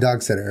like probably a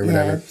dog sitter or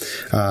whatever.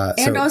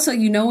 And also,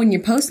 when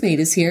your Postmate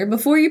is here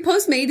before your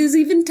Postmate is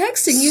even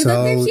texting you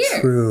that they're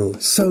here.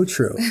 So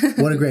true.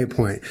 What a great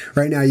point.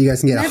 Right now, you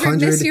guys can get Never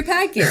miss your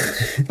package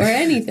or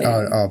anything.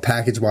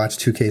 Package watch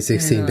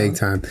 2K16 big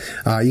time.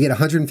 You get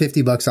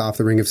 $150 off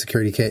the Ring of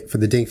Security Kit for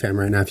the Dink fam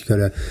right now if you go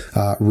to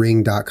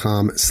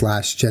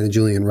ring.com/Jenna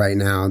Julian right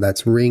now.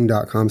 That's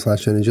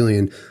ring.com/Jenna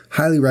Julian.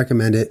 Highly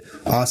recommend it.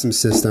 Awesome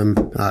system.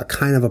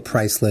 Kind of a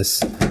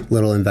priceless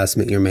little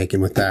investment you're making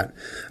with that.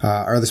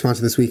 Our other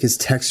sponsor this week is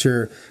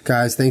Texture.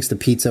 Guys, thanks to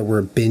pizza,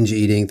 we're binge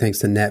eating. Thanks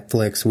to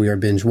Netflix, we are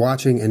binge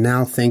watching. And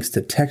now, thanks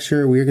to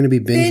Texture, we are going to be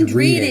binge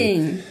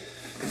reading.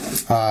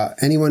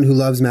 Anyone who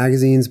loves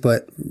magazines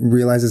but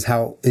realizes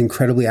how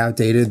incredibly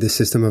outdated the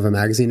system of a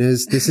magazine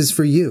is, this is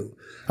for you.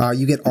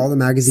 You get all the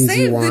magazines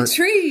you want the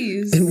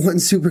trees in one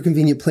super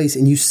convenient place,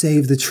 and you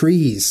save the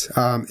trees.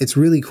 It's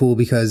really cool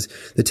because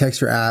the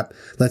Texture app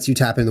lets you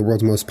tap into the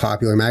world's most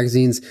popular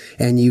magazines,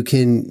 and you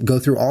can go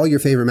through all your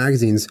favorite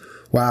magazines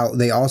while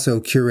they also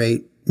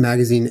curate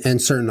magazine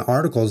and certain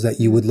articles that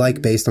you would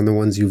like based on the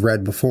ones you've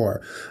read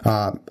before.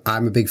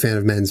 I'm a big fan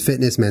of Men's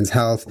Fitness, Men's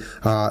Health,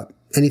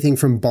 anything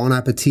from Bon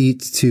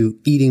Appetit to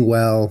Eating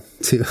Well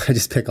to, I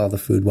just pick all the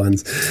food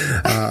ones.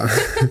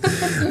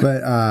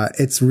 But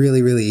it's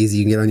really, really easy.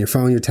 You can get on your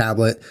phone, your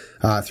tablet,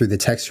 through the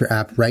Texture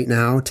app. Right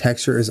now,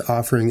 Texture is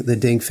offering the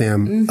Dink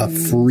fam a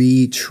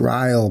free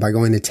trial by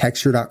going to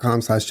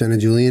texture.com/Jenna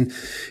Julian.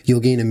 You'll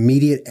gain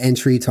immediate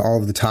entry to all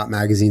of the top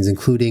magazines,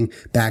 including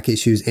back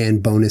issues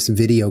and bonus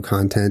video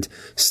content.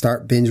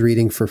 Start binge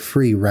reading for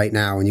free right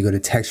now when you go to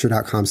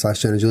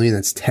texture.com/Jenna Julian.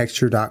 That's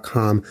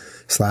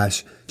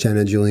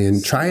texture.com/Jenna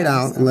Julian. Try it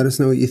out and let us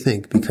know what you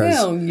think, because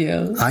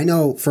I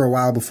know for a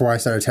while before I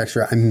started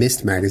Texture, I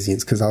missed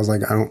magazines because I was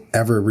like, I don't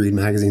ever read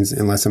magazines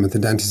unless I'm at the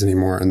dentist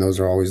anymore, and those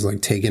are always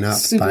like taken up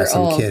by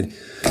some kid.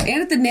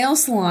 And at the nail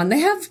salon, they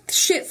have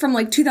shit from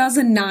like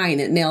 2009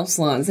 at nail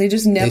salons. They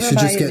just never. They should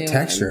just get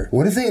Texture.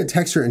 What if they had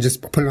Texture and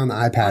just put it on the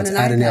iPads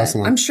at a nail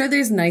salon? I'm sure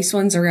there's nice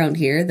ones around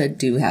here that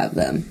do have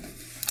them.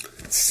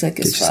 Sick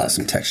as fuck. Get yourself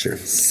some Texture.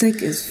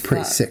 Sick as fuck.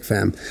 Pretty sick,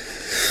 fam.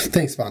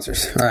 Thanks,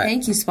 sponsors. All right.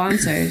 Thank you,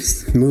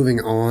 sponsors. Moving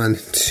on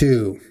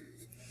to...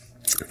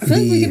 I feel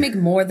like we can make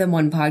more than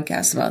one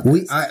podcast about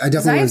this. I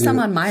definitely I have some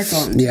on my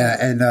phone. Yeah,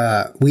 and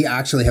we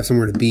actually have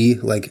somewhere to be,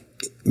 like,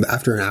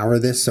 after an hour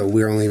of this, so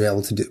we're only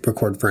able to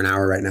record for an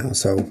hour right now,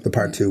 so the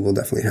part 2 will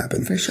definitely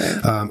happen. For sure.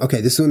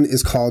 Okay, this one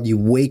is called You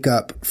Wake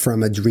Up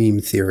from a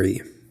Dream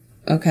Theory.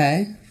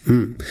 Okay.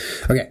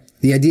 Okay.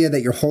 The idea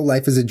that your whole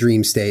life is a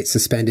dream state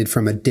suspended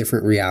from a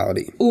different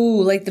reality.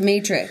 Ooh, like the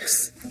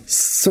Matrix.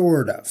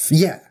 Sort of.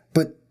 Yeah.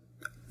 But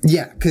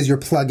yeah, because you're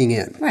plugging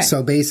in. Right.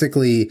 So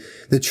basically,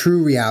 the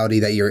true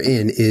reality that you're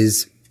in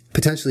is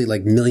potentially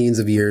like millions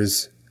of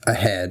years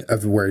ahead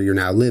of where you're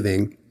now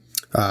living.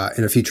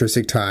 In a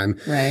futuristic time.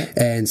 Right.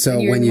 And so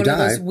and when you die.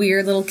 One of those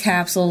weird little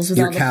capsules with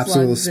your all the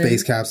capsules,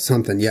 space capsules,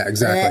 something. Yeah,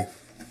 exactly.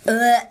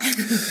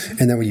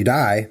 And then when you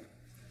die,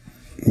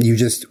 you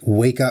just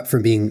wake up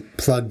from being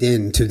plugged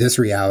into this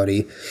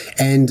reality.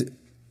 And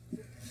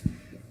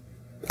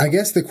I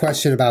guess the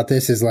question about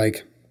this is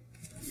like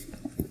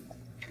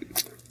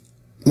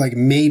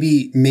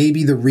maybe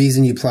the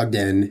reason you plugged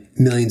in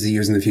millions of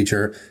years in the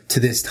future to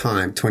this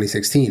time,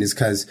 2016, is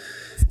because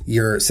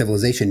your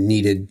civilization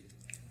needed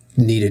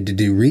to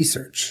do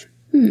research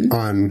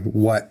on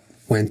what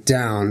went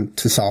down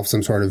to solve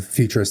some sort of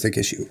futuristic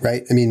issue,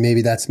 right? I mean,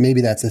 maybe that's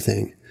the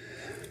thing.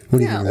 What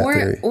do you think of that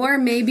theory? Or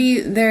maybe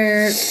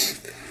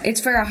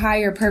it's for a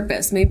higher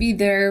purpose. Maybe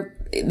they're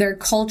they're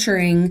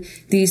culturing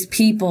these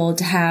people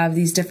to have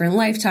these different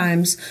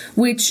lifetimes,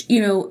 which,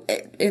 you know,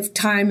 if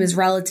time is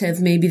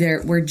relative, maybe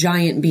we're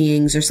giant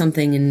beings or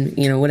something, and,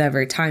 you know,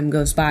 whatever, time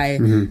goes by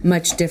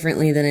much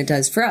differently than it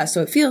does for us.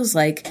 So it feels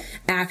like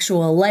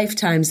actual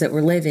lifetimes that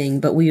we're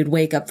living, but we would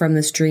wake up from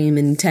this dream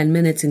in 10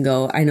 minutes and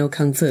go, I know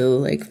Kung Fu,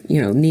 like,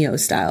 you know, Neo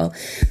style.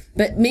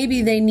 But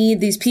maybe they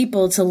need these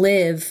people to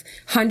live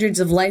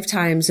hundreds of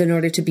lifetimes in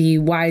order to be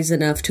wise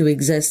enough to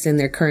exist in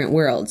their current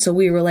world. So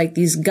we were like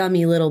these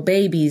gummy little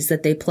babies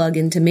that they plug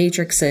into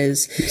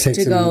matrices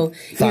to go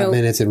 5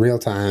 minutes in real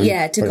time.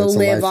 Yeah, to go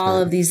live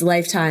all of these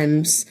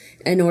lifetimes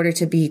in order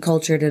to be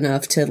cultured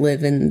enough to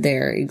live in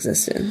their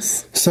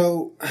existence.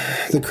 So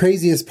the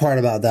craziest part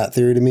about that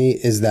theory to me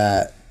is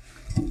that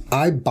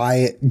I buy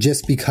it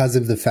just because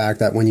of the fact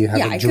that when you have a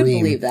dream... Yeah, I could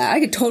believe that. I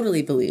could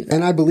totally believe that.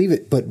 And I believe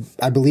it, but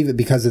I believe it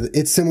because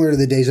it's similar to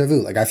the deja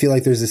vu. Like, I feel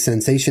like there's a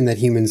sensation that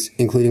humans,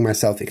 including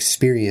myself,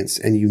 experience,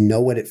 and you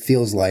know what it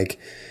feels like,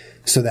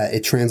 so that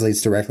it translates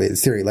directly to the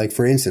theory. Like,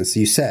 for instance,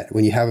 you said,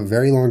 when you have a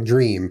very long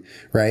dream,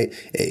 right,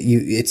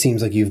 it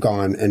seems like you've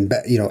gone and,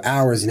 you know,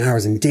 hours and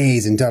hours and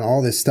days and done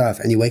all this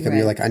stuff, and you wake up and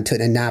you're like, I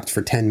napped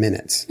for 10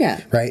 minutes.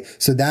 Yeah. Right?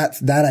 So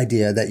that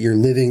idea that you're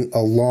living a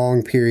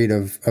long period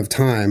of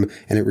time,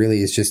 and it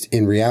really is just,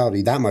 in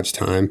reality, that much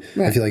time,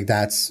 I feel like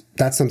that's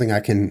something I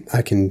can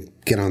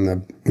get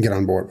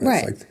on board with.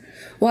 Right. Like,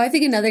 well, I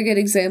think another good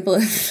example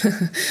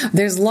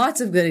there's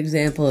lots of good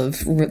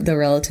examples of the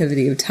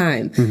relativity of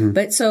time.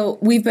 But so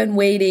we've been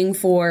waiting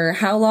for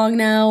how long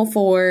now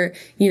for,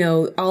 you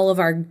know, all of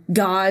our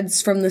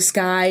gods from the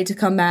sky to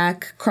come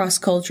back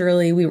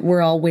cross-culturally.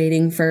 We're all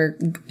waiting for,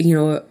 you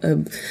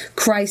know,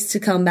 Christ to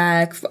come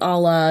back,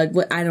 Allah,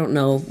 I don't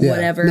know,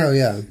 whatever. No,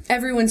 yeah.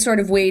 Everyone's sort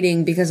of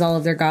waiting because all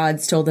of their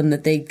gods told them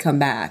that they'd come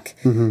back.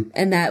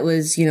 And that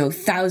was, you know,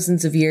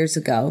 thousands of years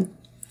ago.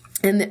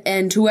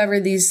 And whoever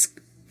these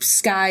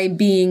sky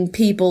being,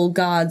 people,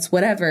 gods,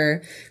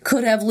 whatever,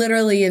 could have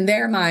literally in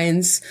their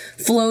minds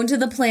flown to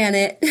the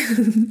planet,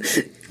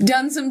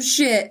 done some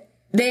shit.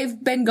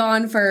 They've been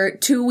gone for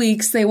 2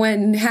 weeks. They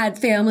went and had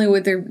family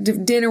with their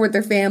dinner with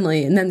their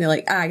family, and then they're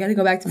like, I gotta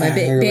go back to my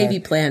baby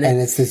planet. And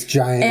it's this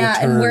giant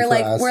return and we're for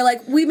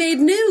like, us. we made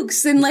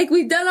nukes, and like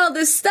we've done all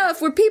this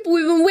stuff. We've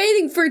been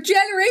waiting for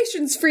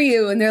generations for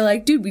you, and they're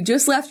like, dude, we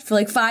just left for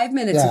like 5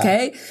 minutes,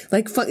 okay?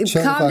 Like,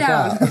 calm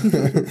down.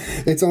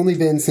 It's only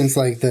been since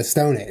like the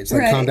Stone Age.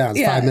 Like, calm down.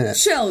 It's 5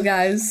 minutes. Chill,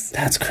 guys.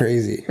 That's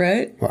crazy,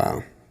 right?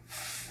 Wow,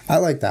 I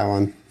like that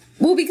one.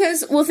 Well,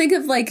 because we'll think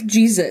of like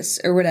Jesus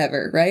or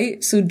whatever,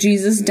 right? So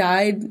Jesus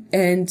died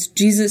and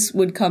Jesus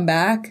would come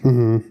back.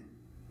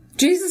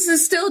 Jesus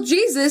is still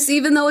Jesus,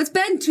 even though it's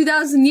been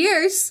 2,000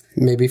 years.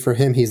 Maybe for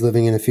him, he's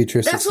living in a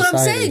futuristic society. That's what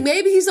I'm saying.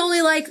 Maybe he's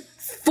only like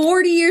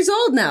 40 years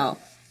old now.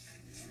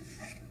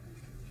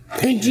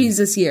 In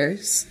Jesus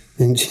years.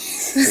 In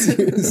Jesus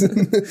years.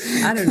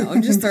 I don't know.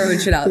 I'm just throwing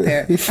shit out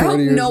there. I hope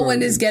no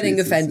one is getting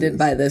offended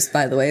by this,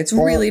 by the way. It's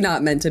really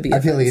not meant to be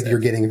offensive. I feel like if you're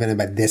getting offended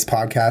by this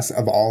podcast,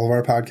 of all of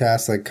our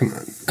podcasts, like, come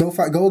on.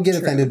 Go get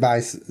offended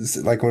by,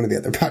 like, one of the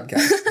other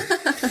podcasts.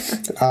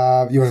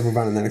 You want to move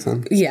on to the next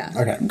one? Yeah.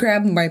 Okay.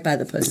 Grab them right by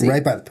the pussy.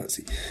 Right by the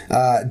pussy.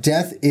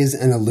 Death is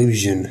an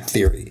illusion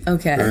theory.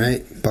 Okay. All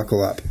right?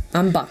 Buckle up.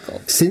 I'm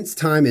buckled. Since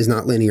time is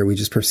not linear, we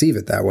just perceive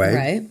it that way.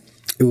 Right.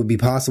 It would be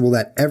possible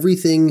that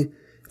everything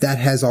that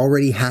has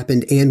already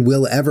happened and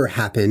will ever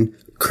happen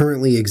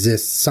currently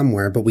exists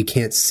somewhere, but we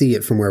can't see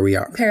it from where we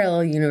are.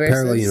 Parallel universes.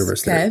 Parallel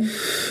universe theory.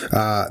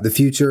 Okay. The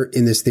future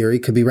in this theory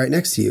could be right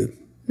next to you.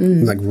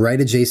 Like right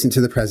adjacent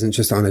to the present,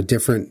 just on a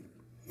different,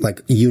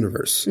 like,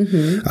 universe.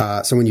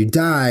 So when you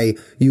die,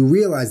 you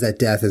realize that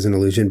death is an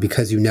illusion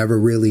because you never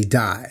really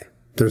die.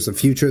 There's a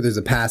future, there's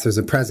a past, there's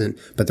a present,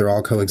 but they're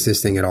all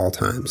coexisting at all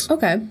times.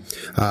 Okay.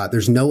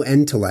 There's no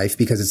end to life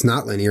because it's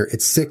not linear,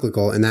 it's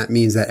cyclical, and that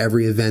means that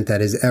every event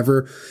that is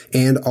ever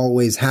and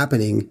always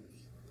happening,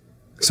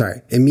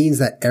 it means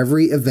that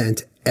every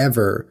event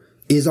ever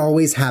is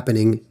always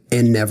happening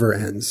and never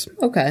ends.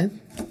 Okay.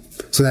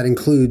 So that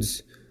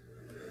includes,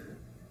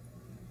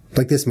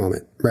 like, this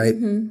moment, right?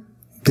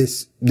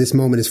 This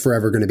moment is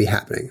forever going to be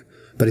happening.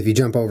 But if you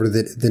jump over to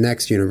the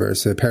next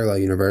universe, a parallel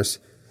universe,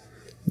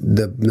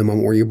 the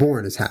moment where you're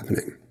born is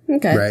happening.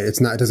 Okay. Right? It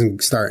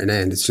doesn't start and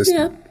end. It's just,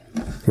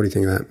 what do you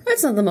think of that?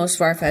 That's not the most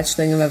far-fetched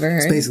thing I've ever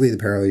heard. It's basically the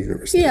parallel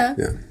universe. Yeah.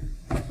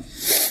 Yeah.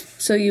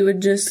 So you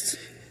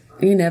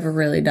never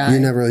really die. You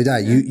never really die.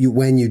 You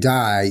when you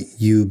die,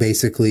 you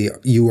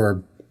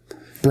are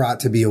brought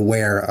to be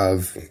aware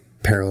of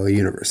parallel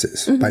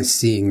universes by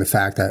seeing the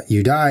fact that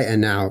you die, and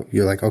now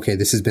you're like, okay,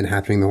 this has been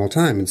happening the whole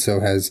time, and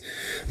so has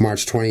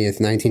March 20th,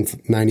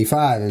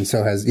 1995, and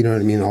so has, you know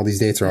what I mean? All these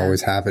dates are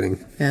always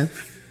happening. Yeah.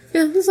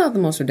 Yeah, that's not the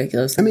most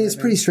ridiculous thing. I mean, it's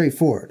pretty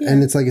straightforward. Yeah.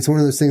 And it's like, it's one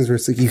of those things where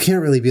it's like, you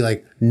can't really be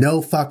like,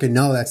 no fucking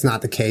no, that's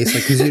not the case.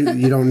 Like, because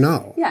you don't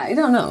know. Yeah, I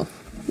don't know.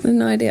 I have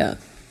no idea.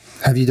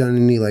 Have you done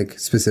any, like,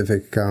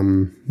 specific,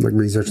 like,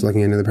 research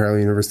looking into the parallel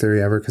universe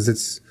theory ever? Because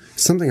it's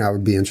something I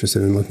would be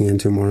interested in looking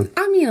into more.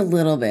 I mean, a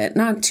little bit,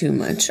 not too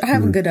much. I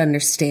have a good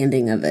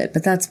understanding of it,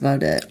 but that's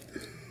about it.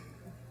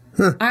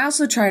 I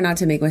also try not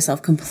to make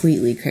myself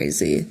completely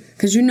crazy,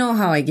 because you know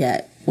how I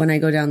get when I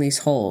go down these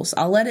holes.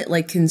 I'll let it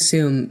like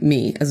consume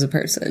me as a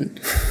person,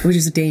 which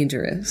is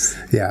dangerous.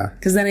 Yeah.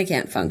 Because then I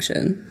can't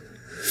function.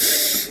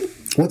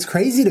 What's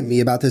crazy to me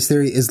about this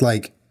theory is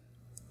like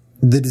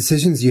the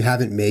decisions you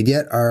haven't made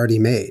yet are already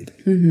made.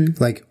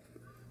 Mm-hmm. Like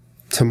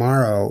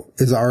tomorrow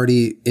is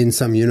already in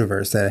some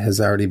universe that has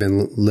already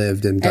been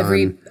lived and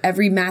done.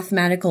 Every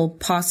mathematical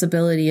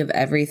possibility of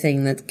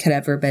everything that could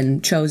ever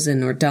been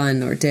chosen or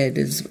done or did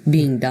is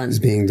being done. It's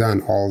being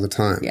done all the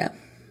time. Yeah.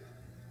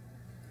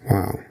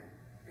 Wow.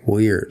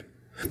 Weird.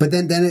 But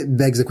then it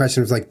begs the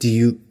question of like,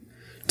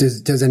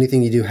 does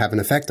anything you do have an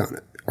effect on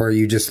it? Or are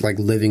you just like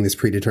living this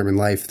predetermined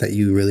life that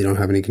you really don't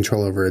have any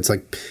control over? It's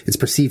like, it's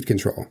perceived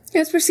control.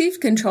 Yeah, it's perceived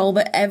control,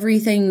 but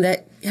everything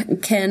that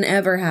can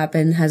ever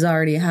happen has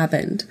already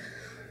happened.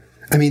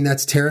 I mean,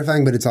 that's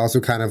terrifying, but it's also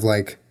kind of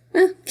like...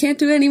 can't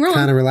do any wrong.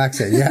 Kind of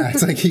relaxing. Yeah,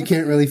 it's like you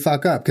can't really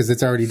fuck up because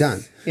it's already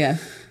done. Yeah.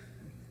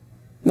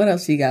 What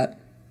else you got?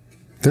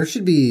 There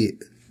should be...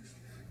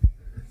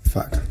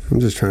 Fuck. I'm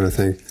just trying to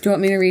think. Do you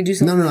want me to read you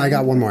something? No, I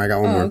got one more.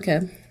 Oh,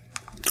 okay.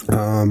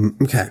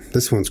 Okay,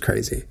 this one's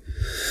crazy.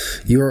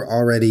 You're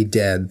already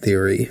dead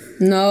theory.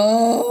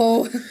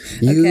 No.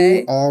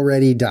 You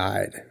already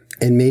died.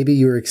 And maybe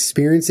you're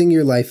experiencing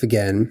your life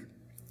again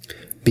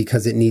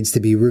because it needs to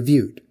be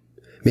reviewed.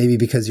 Maybe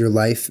because your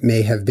life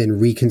may have been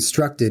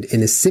reconstructed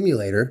in a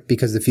simulator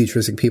because the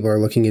futuristic people are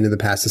looking into the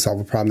past to solve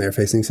a problem they're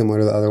facing similar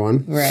to the other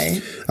one.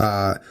 Right.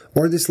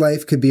 Or this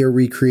life could be a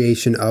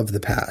recreation of the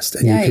past.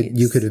 And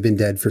you could have been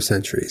dead for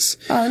centuries.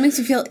 Oh, that makes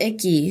me feel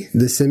icky.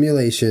 The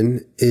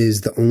simulation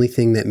is the only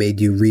thing that made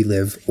you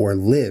relive or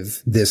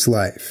live this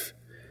life.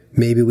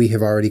 Maybe we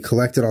have already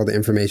collected all the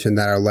information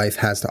that our life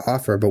has to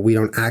offer, but we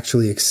don't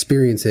actually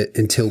experience it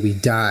until we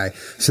die.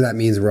 So that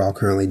means we're all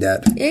currently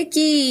dead.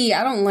 Icky!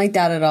 I don't like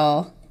that at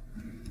all.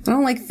 I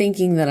don't like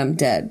thinking that I'm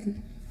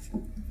dead.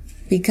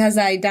 Because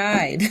I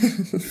died.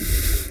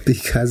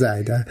 Because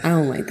I died. I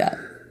don't like that.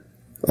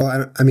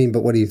 Well, I mean,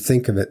 but what do you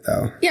think of it,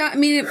 though? Yeah, I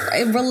mean,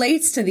 it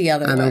relates to the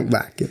other one. I don't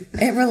like it.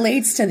 It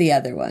relates to the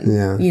other one.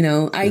 Yeah. You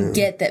know, I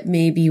get that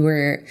maybe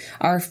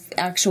our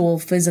actual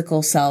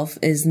physical self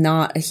is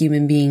not a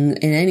human being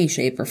in any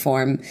shape or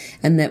form,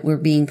 and that we're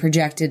being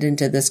projected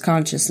into this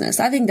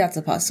consciousness. I think that's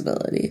a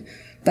possibility.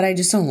 But I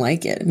just don't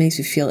like it. It makes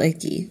me feel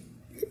icky.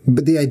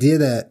 But the idea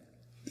that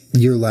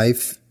your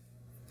life,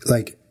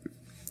 like,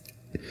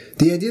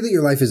 the idea that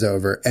your life is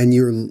over and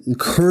you're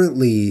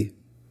currently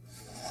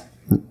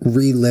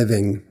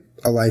reliving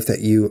a life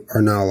that you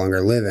are no longer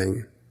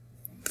living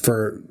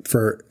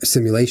for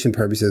simulation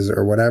purposes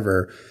or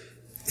whatever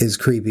is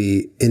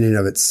creepy in and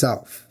of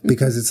itself,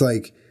 because it's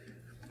like,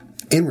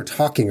 and we're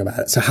talking about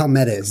it. So how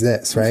meta is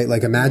this, right?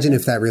 Like, imagine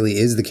if that really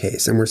is the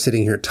case and we're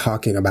sitting here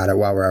talking about it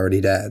while we're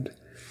already dead.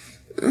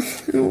 I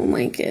don't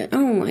like it. I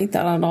don't like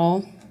that at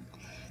all.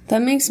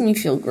 That makes me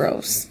feel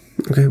gross.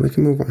 Okay, we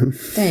can move on.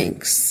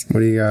 Thanks. What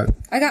do you got?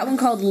 I got one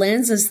called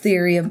Lanza's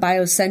Theory of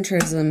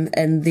Biocentrism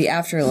and the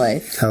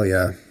Afterlife. Hell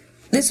yeah.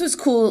 This was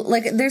cool.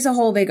 Like, there's a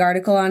whole big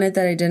article on it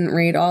that I didn't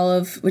read all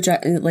of, which I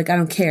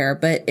don't care,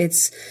 but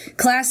it's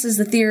classed as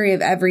the theory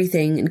of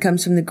everything and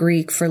comes from the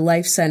Greek for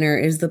life center,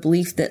 is the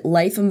belief that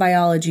life and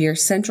biology are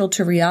central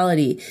to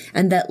reality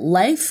and that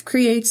life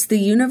creates the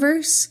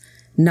universe,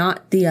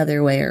 not the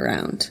other way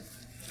around.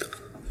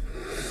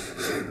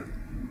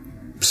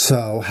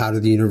 So, how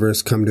did the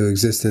universe come to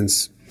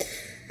existence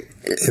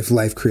if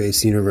life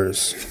creates the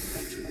universe?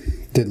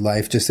 Did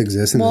life just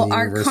exist in the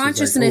universe?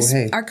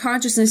 Our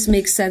consciousness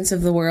makes sense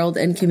of the world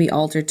and can be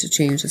altered to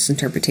change this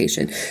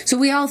interpretation. So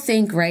we all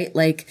think, right,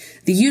 like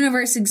the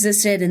universe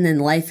existed and then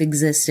life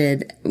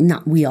existed.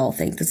 Not we all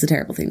think. That's a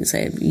terrible thing to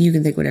say. You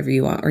can think whatever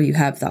you want, or you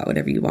have thought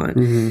whatever you want.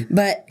 Mm-hmm.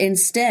 But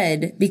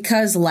instead,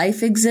 because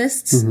life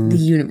exists, the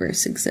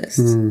universe exists.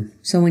 Mm-hmm.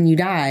 So when you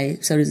die,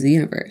 so does the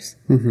universe.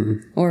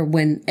 Mm-hmm. Or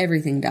when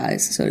everything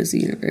dies, so does the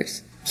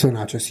universe. So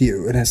not just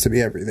you. It has to be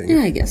everything.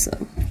 Yeah, I guess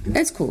so.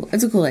 It's cool.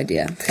 It's a cool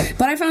idea.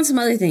 But I found some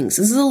other things.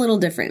 This is a little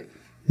different.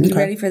 You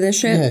ready for this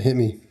shit? Yeah, hit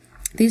me.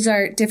 These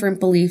are different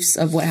beliefs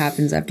of what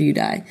happens after you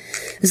die.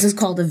 This is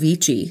called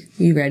Avicii.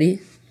 You ready?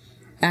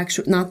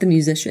 Not the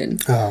musician.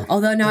 Oh.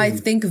 Although now I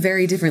think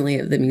very differently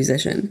of the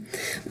musician.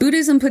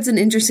 Buddhism puts an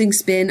interesting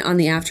spin on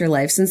the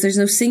afterlife. Since there's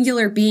no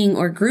singular being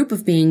or group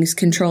of beings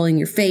controlling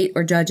your fate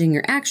or judging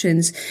your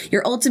actions,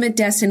 your ultimate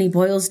destiny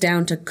boils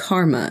down to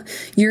karma.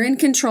 You're in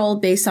control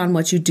based on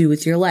what you do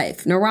with your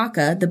life.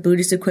 Naraka, the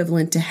Buddhist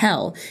equivalent to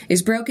hell,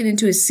 is broken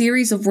into a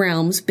series of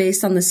realms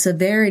based on the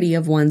severity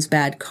of one's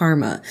bad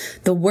karma.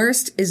 The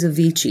worst is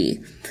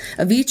Avicii.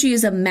 Avicii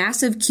is a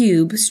massive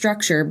cube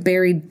structure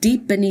buried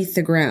deep beneath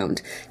the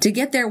ground. To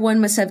get there, one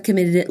must have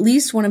committed at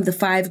least one of the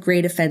 5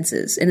 great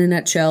offenses. In a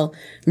nutshell,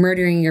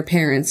 murdering your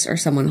parents or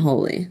someone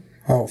holy.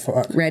 Oh,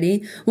 fuck.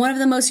 Ready? One of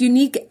the most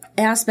unique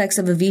aspects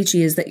of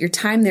Avicii is that your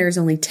time there is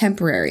only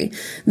temporary.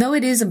 Though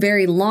it is a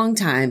very long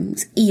time,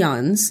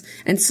 eons,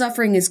 and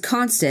suffering is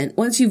constant,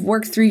 once you've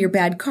worked through your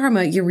bad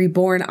karma, you're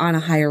reborn on a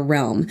higher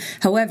realm.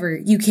 However,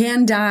 you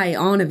can die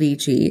on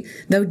Avicii,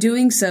 though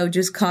doing so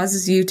just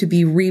causes you to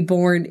be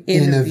reborn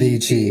in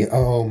Avicii.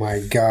 Oh my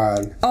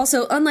God.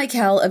 Also, unlike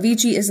hell,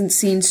 Avicii isn't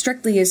seen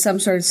strictly as some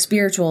sort of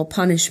spiritual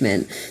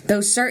punishment.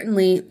 Though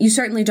you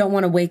certainly don't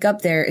want to wake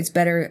up there, it's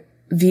better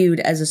viewed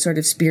as a sort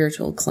of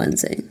spiritual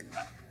cleansing.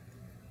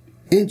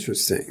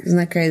 Interesting. Isn't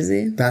that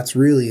crazy? That's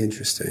really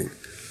interesting.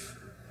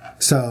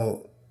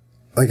 So,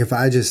 like, if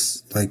I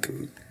just, like,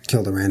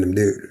 killed a random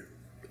dude.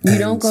 You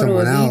don't go to Avicii.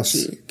 Someone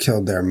else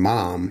killed their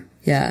mom.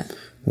 Yeah.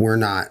 We're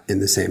not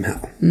in the same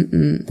hell.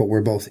 Mm-mm. But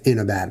we're both in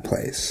a bad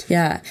place.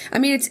 Yeah. I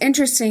mean, it's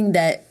interesting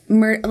that,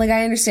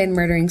 I understand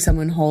murdering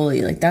someone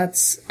holy. Like,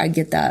 I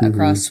get that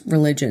across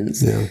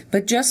religions. Yeah.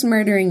 But just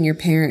murdering your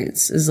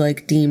parents is,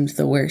 like, deemed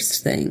the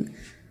worst thing.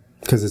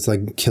 Because it's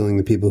like killing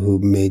the people who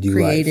made you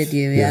Created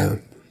you, yeah.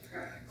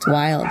 It's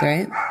wild,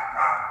 right?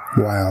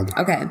 Wild.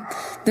 Okay.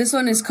 This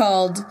one is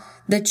called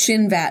the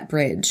Chinvat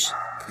Bridge.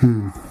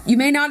 You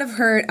may not have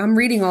heard, I'm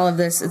reading all of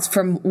this, it's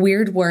from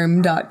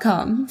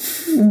weirdworm.com.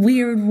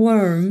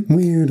 Weirdworm.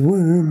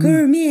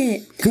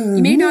 Kermit.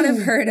 You may not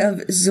have heard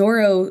of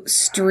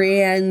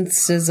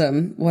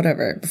Zoroastrianism,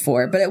 whatever,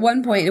 before, but at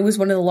one point it was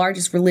one of the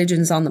largest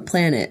religions on the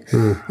planet.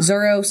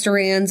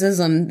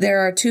 Zoroastrianism, there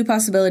are two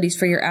possibilities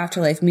for your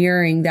afterlife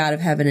mirroring that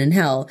of heaven and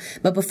hell,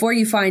 but before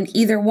you find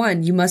either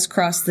one, you must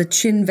cross the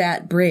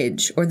Chinvat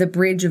Bridge, or the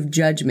Bridge of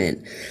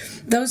Judgment.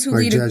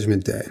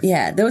 Judgment Day.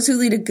 Yeah, those who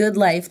lead a good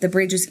life, the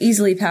bridge is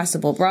easily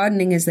passable,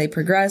 broadening as they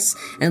progress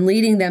and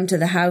leading them to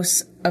the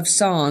house of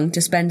song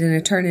to spend an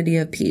eternity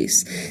of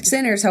peace.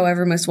 Sinners,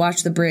 however, must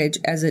watch the bridge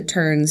as it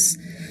turns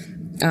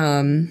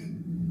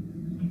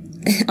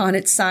on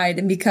its side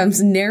and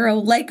becomes narrow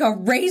like a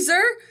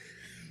razor.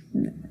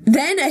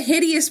 Then a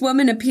hideous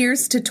woman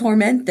appears to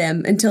torment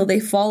them until they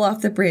fall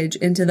off the bridge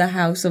into the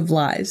House of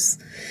Lies.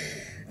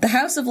 The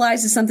House of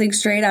Lies is something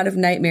straight out of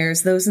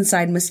nightmares. Those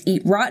inside must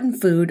eat rotten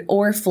food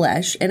or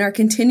flesh and are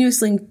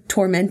continuously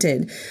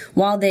tormented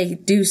while they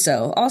do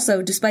so.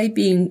 Also, despite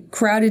being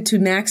crowded to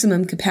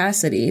maximum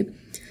capacity,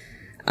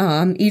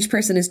 each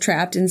person is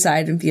trapped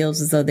inside and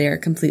feels as though they are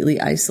completely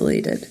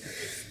isolated.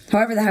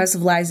 However, the House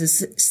of Lies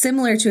is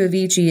similar to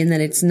Avicii in that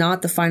it's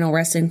not the final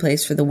resting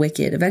place for the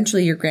wicked.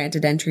 Eventually, you're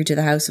granted entry to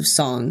the House of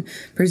Song,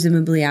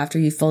 presumably after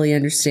you fully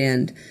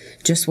understand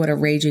just what a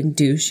raging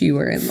douche you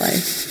were in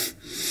life.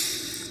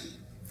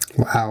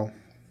 Wow.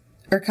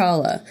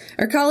 Urkala.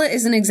 Urkala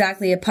isn't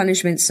exactly a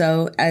punishment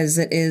so as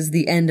it is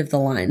the end of the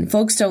line.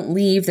 Folks don't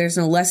leave, there's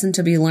no lesson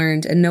to be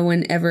learned, and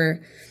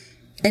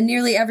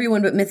nearly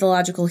everyone but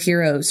mythological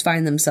heroes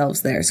find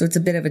themselves there, so it's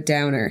a bit of a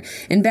downer.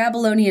 In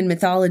Babylonian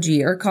mythology,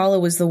 Urkala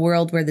was the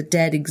world where the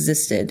dead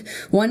existed.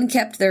 One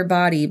kept their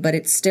body, but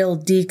it's still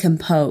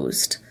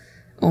decomposed.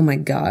 Oh my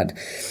God.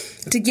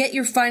 To get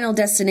your final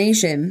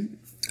destination,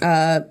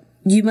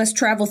 you must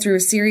travel through a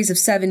series of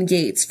 7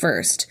 gates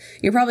first.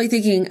 You're probably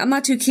thinking, I'm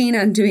not too keen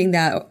on doing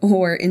that,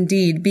 or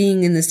indeed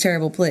being in this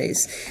terrible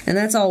place. And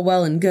that's all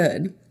well and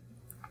good.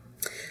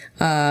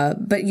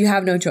 But you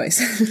have no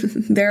choice.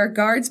 There are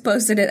guards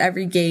posted at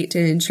every gate to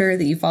ensure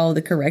that you follow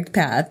the correct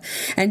path.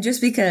 And just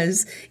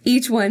because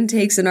each one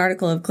takes an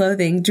article of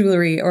clothing,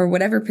 jewelry, or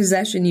whatever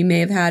possession you may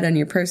have had on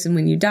your person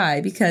when you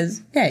die,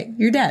 because, hey,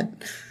 you're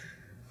dead.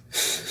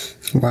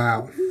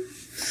 Wow.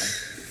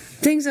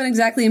 Things don't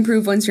exactly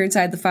improve once you're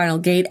inside the final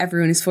gate.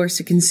 Everyone is forced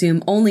to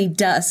consume only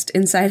dust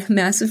inside a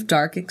massive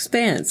dark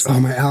expanse. Oh,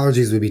 my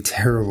allergies would be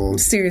terrible.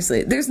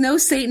 Seriously. There's no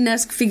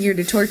Satan-esque figure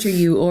to torture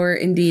you or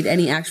indeed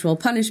any actual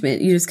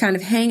punishment. You just kind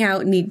of hang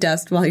out and eat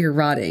dust while you're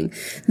rotting.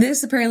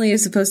 This apparently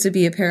is supposed to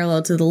be a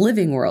parallel to the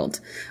living world.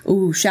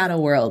 Ooh, shadow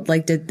world,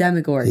 like the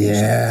Demogorgon.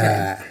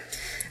 Yeah.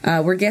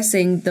 We're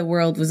guessing the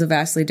world was a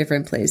vastly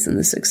different place in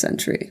the 6th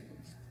century.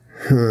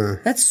 Huh.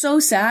 That's so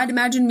sad.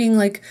 Imagine being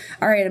like,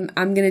 all right,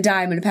 I'm going to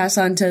die. I'm going to pass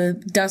on to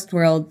Dust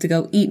World to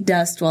go eat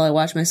dust while I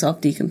watch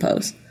myself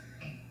decompose.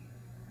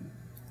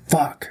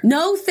 Fuck.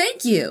 No,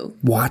 thank you.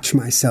 Watch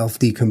myself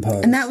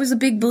decompose. And that was a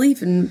big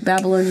belief in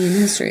Babylonian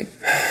history.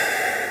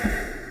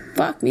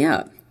 Fuck me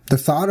up. The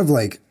thought of,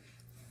 like,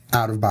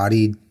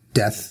 out-of-body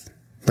death,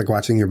 like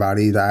watching your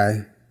body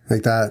die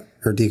like that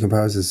or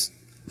decompose is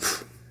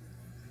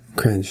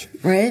cringe.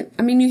 Right?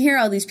 I mean, you hear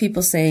all these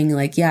people saying,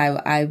 like,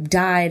 yeah, I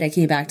died, I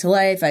came back to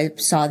life, I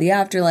saw the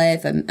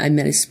afterlife, I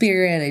met a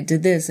spirit, I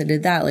did this, I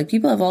did that. Like,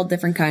 people have all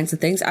different kinds of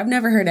things. I've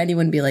never heard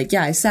anyone be like,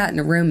 yeah, I sat in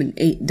a room and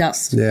ate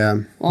dust.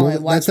 Yeah.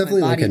 That's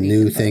definitely like a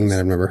new thing that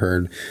I've never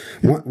heard.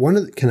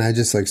 Can I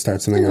just, like,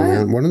 start something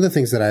around? One of the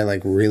things that I,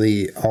 like,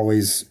 really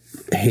always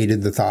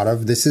hated the thought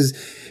of,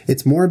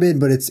 it's morbid,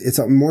 but it's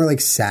more, like,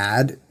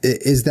 sad,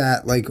 is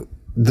that, like,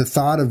 the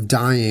thought of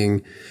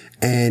dying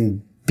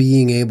and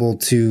being able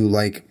to,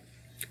 like,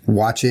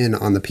 watch in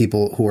on the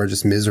people who are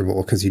just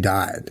miserable because you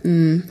died.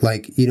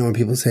 Like, you know, when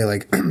people say,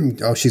 like,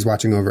 oh, she's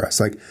watching over us.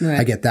 Like, right.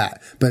 I get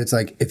that. But it's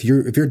like, if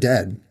you're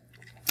dead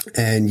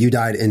and you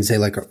died in, say,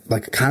 like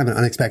kind of an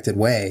unexpected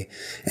way,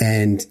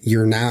 and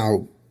you're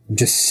now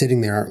just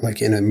sitting there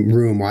like in a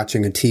room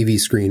watching a TV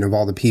screen of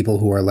all the people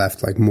who are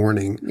left like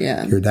mourning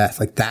your death.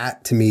 Like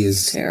that to me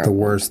is the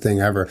worst thing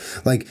ever.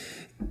 Like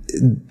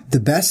the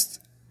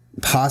best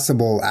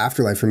possible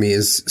afterlife for me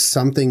is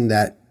something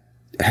that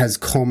has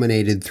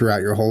culminated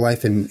throughout your whole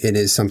life, and it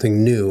is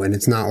something new, and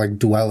it's not like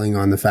dwelling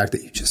on the fact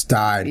that you just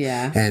died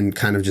and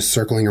kind of just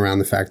circling around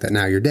the fact that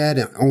now you're dead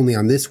and only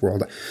on this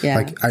world.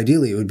 Like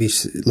ideally it would be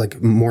like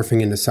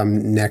morphing into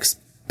some next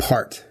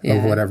part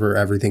of whatever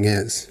everything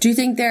is. Do you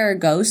think there are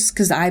ghosts?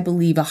 Because I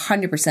believe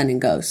 100% in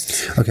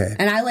ghosts. Okay.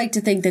 And I like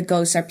to think that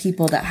ghosts are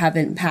people that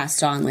haven't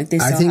passed on. Like they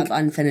still have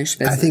unfinished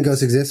business. I think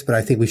ghosts exist, but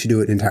I think we should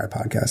do an entire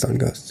podcast on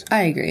ghosts.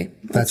 I agree.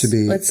 That should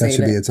be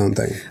its own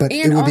thing. But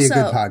it would be a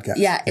good podcast.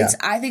 Yeah,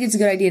 I think it's a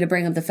good idea to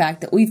bring up the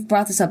fact that we've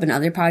brought this up in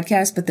other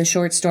podcasts, but the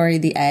short story,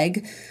 The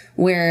Egg,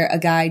 where a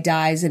guy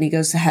dies and he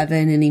goes to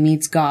heaven and he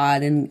meets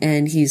God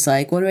and he's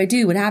like, what do I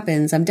do? What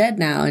happens? I'm dead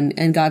now.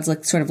 And God's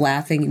like sort of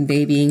laughing and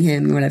babying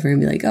him or whatever and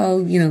be like,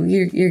 oh,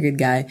 you're a good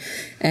guy.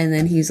 And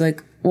then he's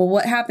like, well,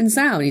 what happens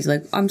now? And he's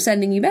like, I'm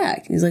sending you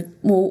back. And he's like,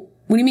 well,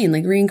 what do you mean?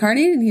 Like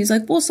reincarnated? And he's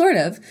like, well, sort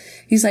of.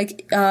 He's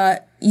like,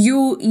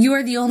 you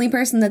are the only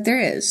person that there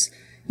is.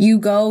 You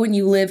go and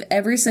you live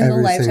every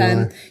single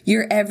lifetime.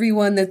 You're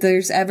everyone that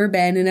there's ever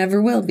been and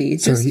ever will be.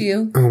 Just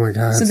you. Oh my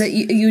God. So that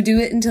you do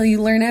it until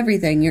you learn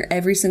everything. You're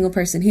every single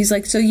person. He's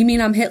like, so you mean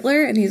I'm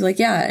Hitler? And he's like,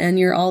 yeah. And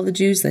you're all the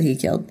Jews that he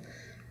killed.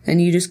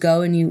 And you just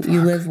go and you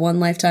live one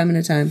lifetime at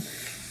a time.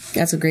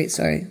 That's a great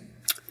story.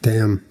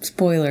 Damn.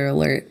 Spoiler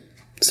alert.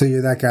 So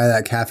you're that guy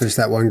that catfished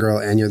that one girl,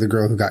 and you're the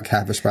girl who got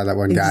catfished by that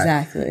one guy.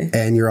 Exactly.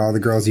 And you're all the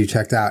girls you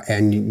checked out,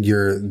 and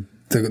you're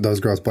those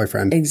girls'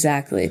 boyfriend.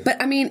 Exactly.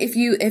 But I mean, if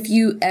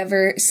you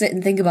ever sit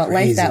and think about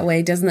life that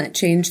way, doesn't that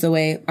change the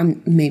way,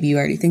 maybe you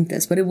already think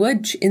this, but it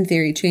would in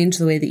theory change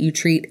the way that you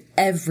treat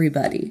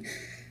everybody.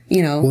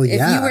 You know, well,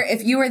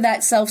 if you were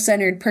that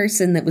self-centered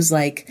person that was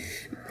like,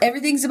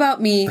 everything's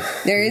about me,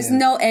 there is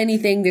no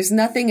anything, there's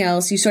nothing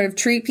else, you sort of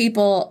treat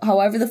people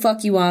however the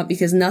fuck you want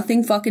because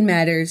nothing fucking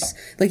matters.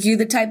 Like you're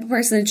the type of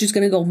person that's just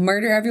gonna go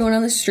murder everyone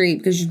on the street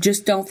because you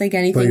just don't think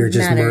anything matters. But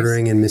you're just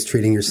murdering and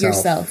mistreating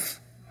yourself.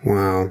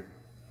 Wow.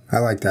 I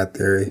like that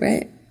theory.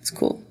 Right. It's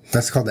cool.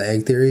 That's called the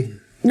egg theory?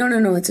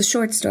 No. It's a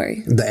short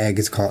story. The egg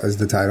is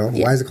the title?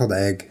 Yeah. Why is it called the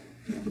egg?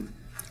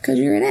 Because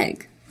you're an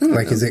egg.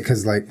 Is it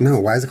because, no,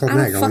 why is it called an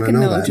egg? I want to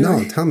know that.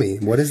 Julie. No, tell me.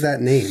 What is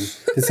that name?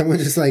 Is someone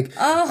just like,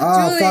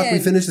 oh fuck, we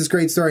finished this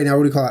great story. Now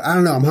what do we call it? I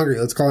don't know. I'm hungry.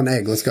 Let's call it an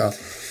egg. Let's go.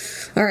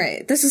 All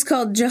right. This is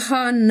called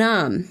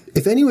Jahannam.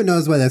 If anyone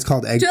knows why that's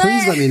called egg,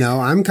 please let me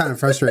know. I'm kind of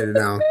frustrated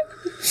now.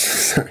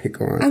 Sorry,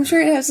 go on. I'm sure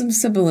it has some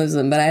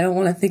symbolism, but I don't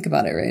want to think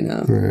about it right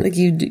now. Right. Like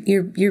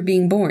you're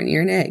being born.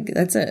 You're an egg.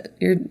 That's it.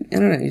 I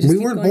don't know. We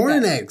weren't born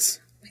in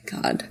eggs. Oh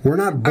my God. We're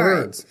not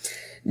birds.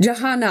 Right.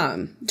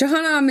 Jahannam.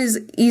 Jahannam is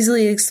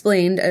easily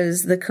explained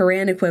as the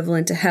Quran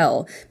equivalent to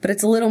hell, but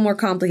it's a little more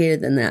complicated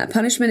than that.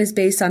 Punishment is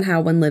based on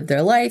how one lived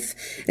their life.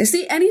 And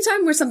see,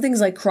 anytime where something's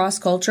like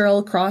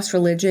cross-cultural,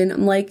 cross-religion,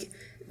 I'm like,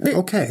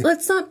 okay,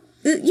 let's not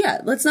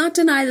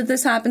deny that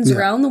this happens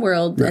around the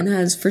world and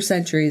has for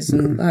centuries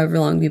and however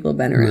long people have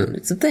been around.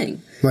 It's a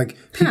thing. Like,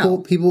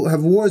 people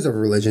have wars over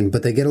religion,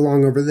 but they get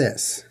along over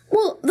this.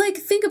 Well, like,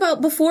 think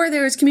about before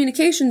there was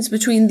communications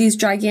between these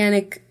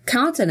gigantic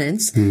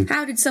continents.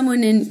 How did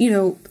someone in,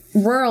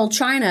 rural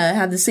China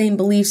have the same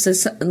beliefs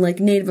as,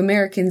 like, Native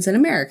Americans in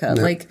America?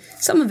 Yeah. Like,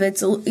 some of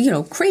it's,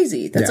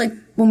 crazy. That's like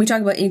when we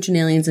talk about ancient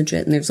aliens and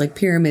shit, and there's, like,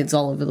 pyramids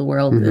all over the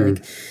world,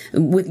 like,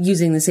 with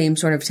using the same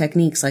sort of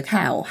techniques, like,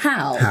 how?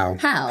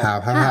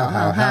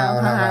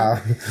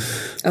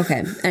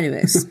 Okay,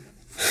 anyways.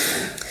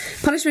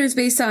 Punishment is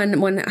based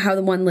on how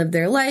the one lived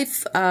their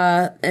life,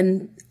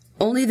 and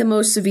only the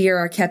most severe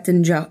are kept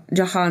in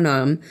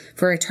Jahannam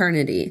for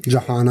eternity.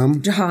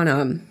 Jahannam.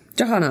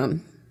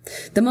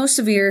 The most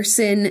severe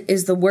sin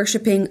is the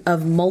worshipping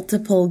of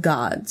multiple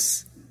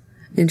gods.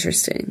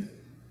 Interesting.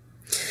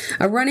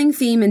 A running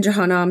theme in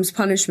Jahannam's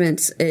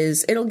punishments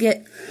is it'll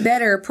get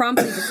better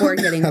promptly before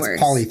getting worse.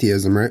 That's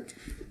polytheism, right?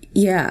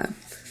 Yeah.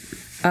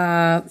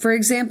 For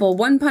example,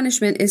 one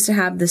punishment is to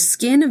have the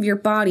skin of your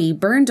body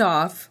burned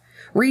off,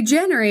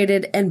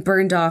 regenerated, and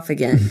burned off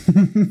again.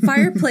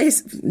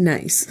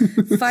 Nice.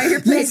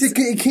 Fireplace. Yes,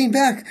 it came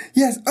back.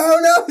 Yes. Oh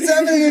no, it's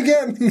happening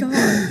again.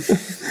 God.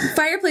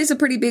 Fire plays a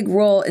pretty big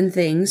role in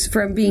things,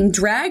 from being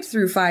dragged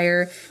through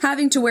fire,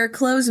 having to wear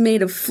clothes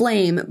made of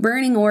flame,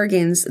 burning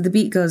organs, the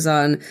beat goes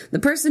on. The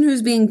person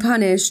who's being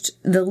punished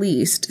the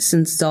least,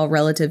 since it's all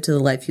relative to the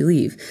life you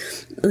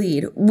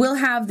lead, will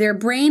have their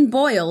brain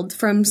boiled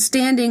from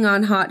standing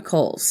on hot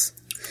coals.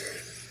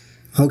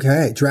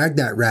 Okay, drag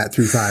that rat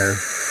through fire.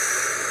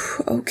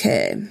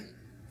 Okay.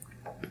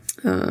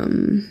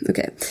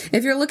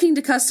 If you're looking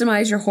to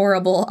customize your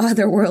horrible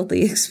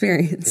otherworldly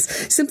experience,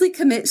 simply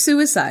commit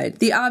suicide.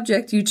 The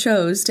object you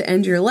chose to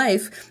end your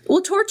life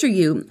will torture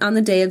you on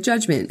the day of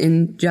judgment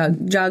in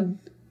Jahannam.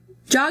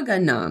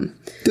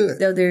 Do it.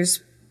 Though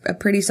there's a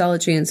pretty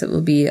solid chance it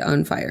will be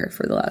on fire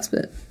for the last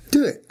bit.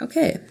 Do it.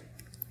 Okay.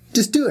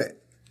 Just do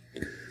it.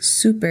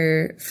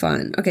 Super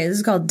fun. Okay, this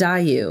is called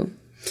Dayu.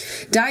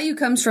 Dayu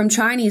comes from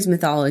Chinese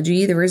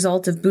mythology, the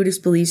result of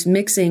Buddhist beliefs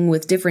mixing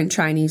with different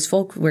Chinese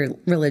folk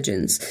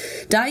religions.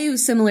 Dayu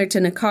is similar to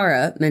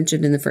Nakara,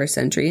 mentioned in the 1st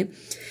century,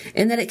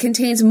 in that it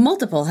contains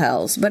multiple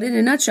hells. But in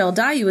a nutshell,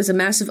 Dayu is a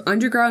massive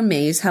underground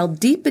maze held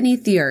deep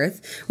beneath the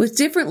earth with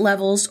different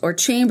levels or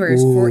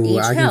chambers for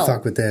each hell. I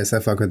fuck with this. I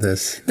fuck with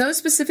this. Those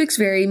specifics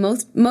vary.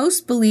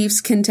 Most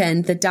beliefs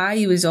contend that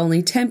Dayu is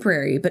only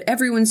temporary, but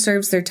everyone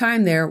serves their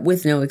time there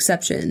with no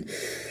exception.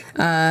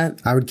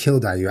 I would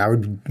kill Dayu. I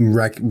would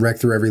wreck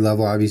through every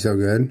level. I'd be so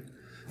good.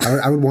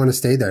 I would want to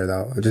stay there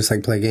though, just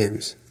like play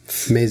games,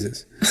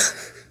 mazes.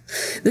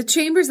 The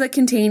chambers that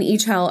contain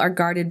each hell are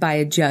guarded by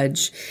a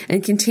judge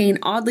and contain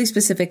oddly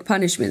specific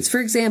punishments. For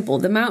example,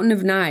 the Mountain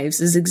of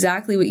Knives is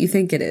exactly what you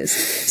think it is.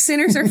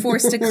 Sinners are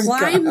forced to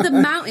climb the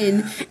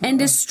mountain and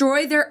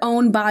destroy their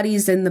own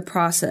bodies in the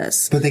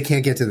process. But they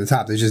can't get to the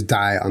top. They just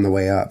die on the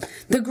way up.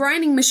 The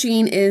grinding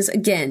machine is,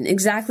 again,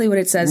 exactly what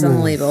it says on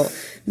the label.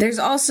 There's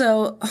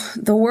also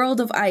the world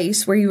of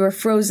ice where you are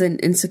frozen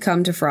and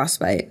succumb to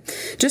frostbite.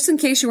 Just in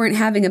case you weren't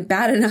having a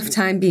bad enough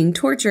time being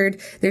tortured,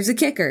 there's a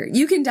kicker.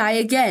 You can die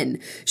again.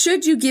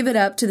 Should you give it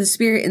up to the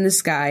spirit in the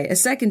sky a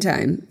second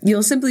time,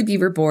 you'll simply be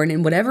reborn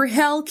in whatever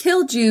hell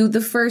killed you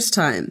the first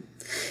time.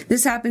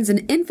 This happens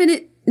an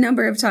infinite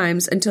number of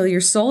times until your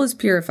soul is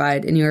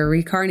purified and you are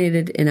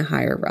reincarnated in a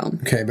higher realm.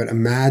 Okay, but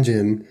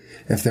imagine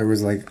if there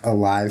was like a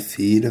live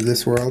feed of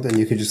this world and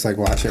you could just like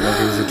watch it like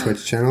it was a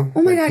Twitch channel.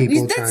 Oh my like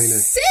God,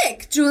 that's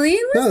sick,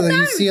 Julian. What's the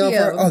matter with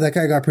you? That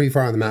guy got pretty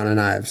far on the Mountain of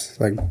Knives.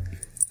 Like,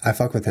 I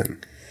fuck with him.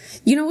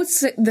 You know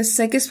what's the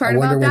sickest part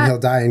about that? I wonder when he'll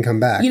die and come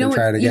back and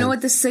try it again. You know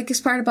what the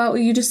sickest part about what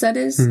you just said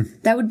is?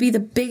 That would be the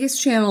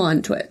biggest channel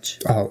on Twitch.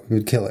 Oh,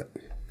 we'd kill it.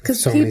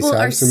 Because so people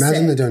are sick.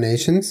 Imagine the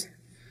donations.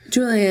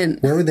 Julian.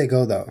 Where would they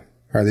go, though?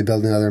 Are they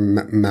building another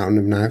Mountain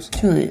of Knives?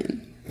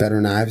 Julian.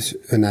 Better knives?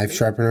 A knife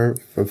sharpener?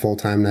 A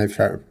full-time knife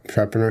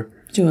sharpener?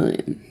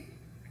 Julian.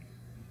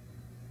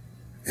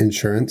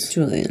 Insurance?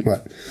 Julian.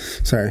 What?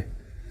 Sorry.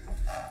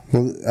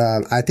 Well,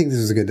 I think this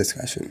was a good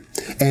discussion.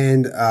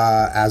 And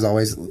as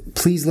always,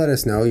 please let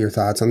us know your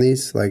thoughts on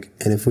these. Like,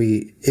 and if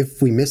we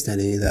missed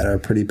any that are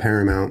pretty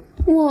paramount.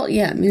 Well,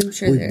 yeah, I mean, I'm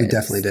sure we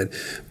definitely did.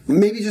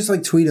 Maybe just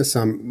like tweet us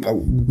some.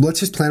 Let's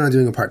just plan on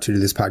doing a part 2 to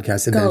this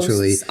podcast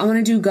eventually. Ghosts. I want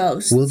to do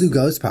ghosts. We'll do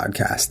ghost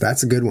podcast.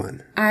 That's a good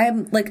one.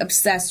 I'm like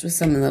obsessed with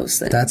some of those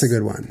things. That's a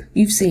good one.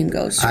 You've seen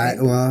ghosts, right?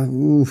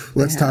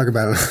 Let's talk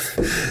about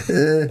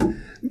it.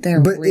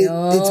 They're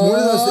real. It's one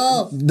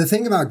of those. The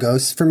thing about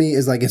ghosts for me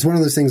is like it's one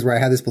of those things where I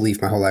had this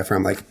belief my whole life where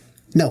I'm like,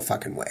 no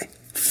fucking way.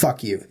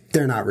 Fuck you.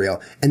 They're not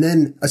real. And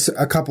then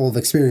a couple of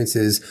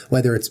experiences,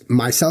 whether it's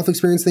myself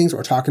experienced things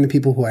or talking to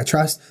people who I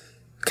trust,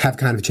 have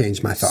kind of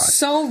changed my thoughts.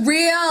 So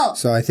real.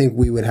 So I think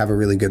we would have a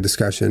really good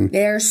discussion.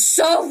 They're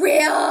so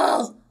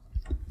real.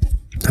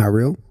 How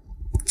real?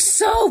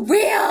 So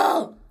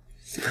real.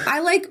 I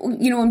like,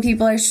 when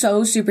people are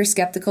so super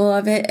skeptical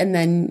of it and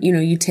then,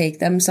 you take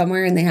them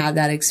somewhere and they have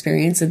that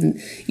experience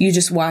and you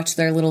just watch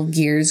their little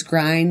gears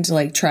grind,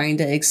 like trying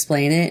to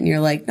explain it. And you're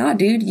like, nah,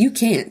 dude, you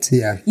can't.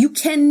 Yeah. You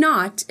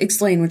cannot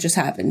explain what just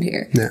happened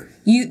here. Yeah.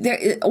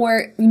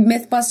 Or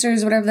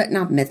Mythbusters, whatever that,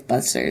 not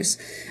Mythbusters.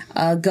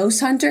 Ghost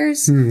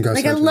Hunters.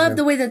 I love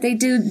the way that they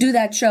do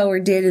that show or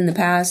did in the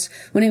past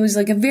when it was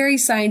like a very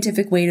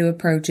scientific way to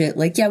approach it.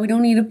 Like, yeah, we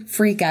don't need to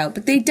freak out,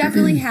 but they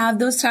definitely have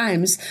those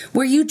times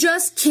where you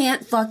just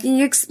can't fucking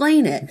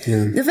explain it.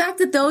 Yeah. The fact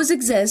that those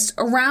exist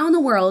around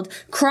the world,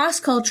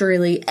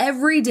 cross-culturally,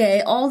 every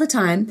day, all the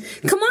time.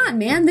 Come on,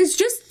 man. There's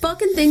just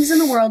fucking things in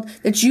the world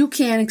that you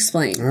can't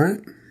explain.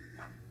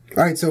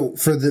 All right, so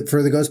for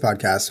the Ghost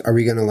Podcast, are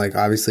we going to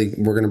obviously,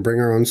 we're going to bring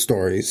our own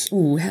stories.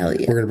 Ooh, hell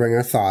yeah. We're going to bring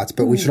our thoughts,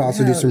 but we should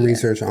also do some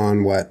research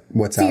on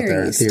what's out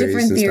there. Theories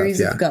different and theories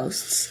stuff. of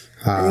ghosts.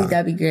 I think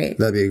that'd be great.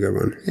 That'd be a good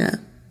one. Yeah.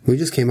 We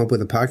just came up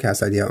with a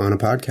podcast idea on a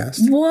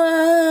podcast.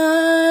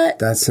 What?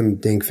 That's some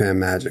Dink Fam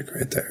magic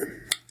right there.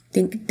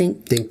 Dink,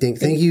 dink. Dink, dink.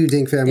 Thank you,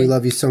 Dink Fam. We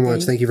love you so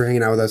much. Thank you for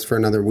hanging out with us for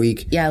another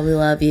week. Yeah, we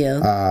love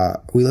you.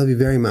 We love you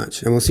very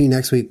much. And we'll see you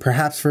next week,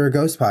 perhaps for a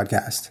ghost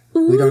podcast.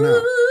 We don't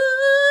know.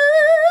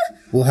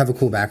 We'll have a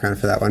cool background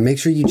for that one. Make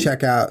sure you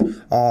check out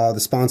all the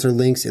sponsor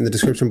links in the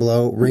description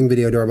below. Ring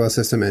Video Doorbell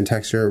System and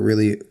Texture,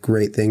 really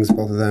great things,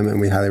 both of them,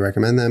 and we highly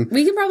recommend them.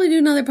 We could probably do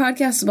another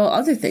podcast about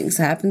other things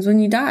that happens when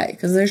you die,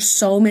 because there's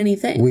so many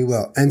things. We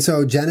will. And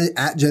so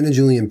at Jenna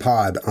Julian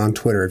Pod on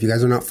Twitter. If you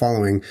guys are not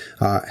following,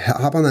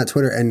 hop on that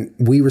Twitter, and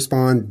we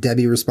respond.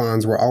 Debbie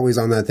responds. We're always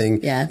on that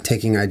thing,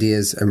 taking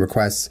ideas and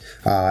requests,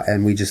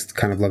 and we just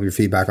kind of love your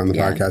feedback on the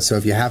podcast. So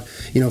if you have,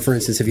 for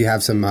instance, if you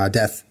have some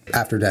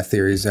after-death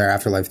theories or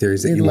afterlife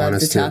theories that you want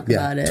us to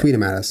tweet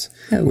them at us.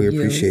 We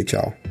appreciate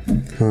y'all.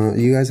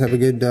 You guys have a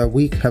good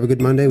week. Have a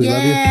good Monday. We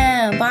love you.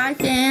 Yeah. Bye,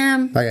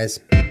 fam. Bye, guys.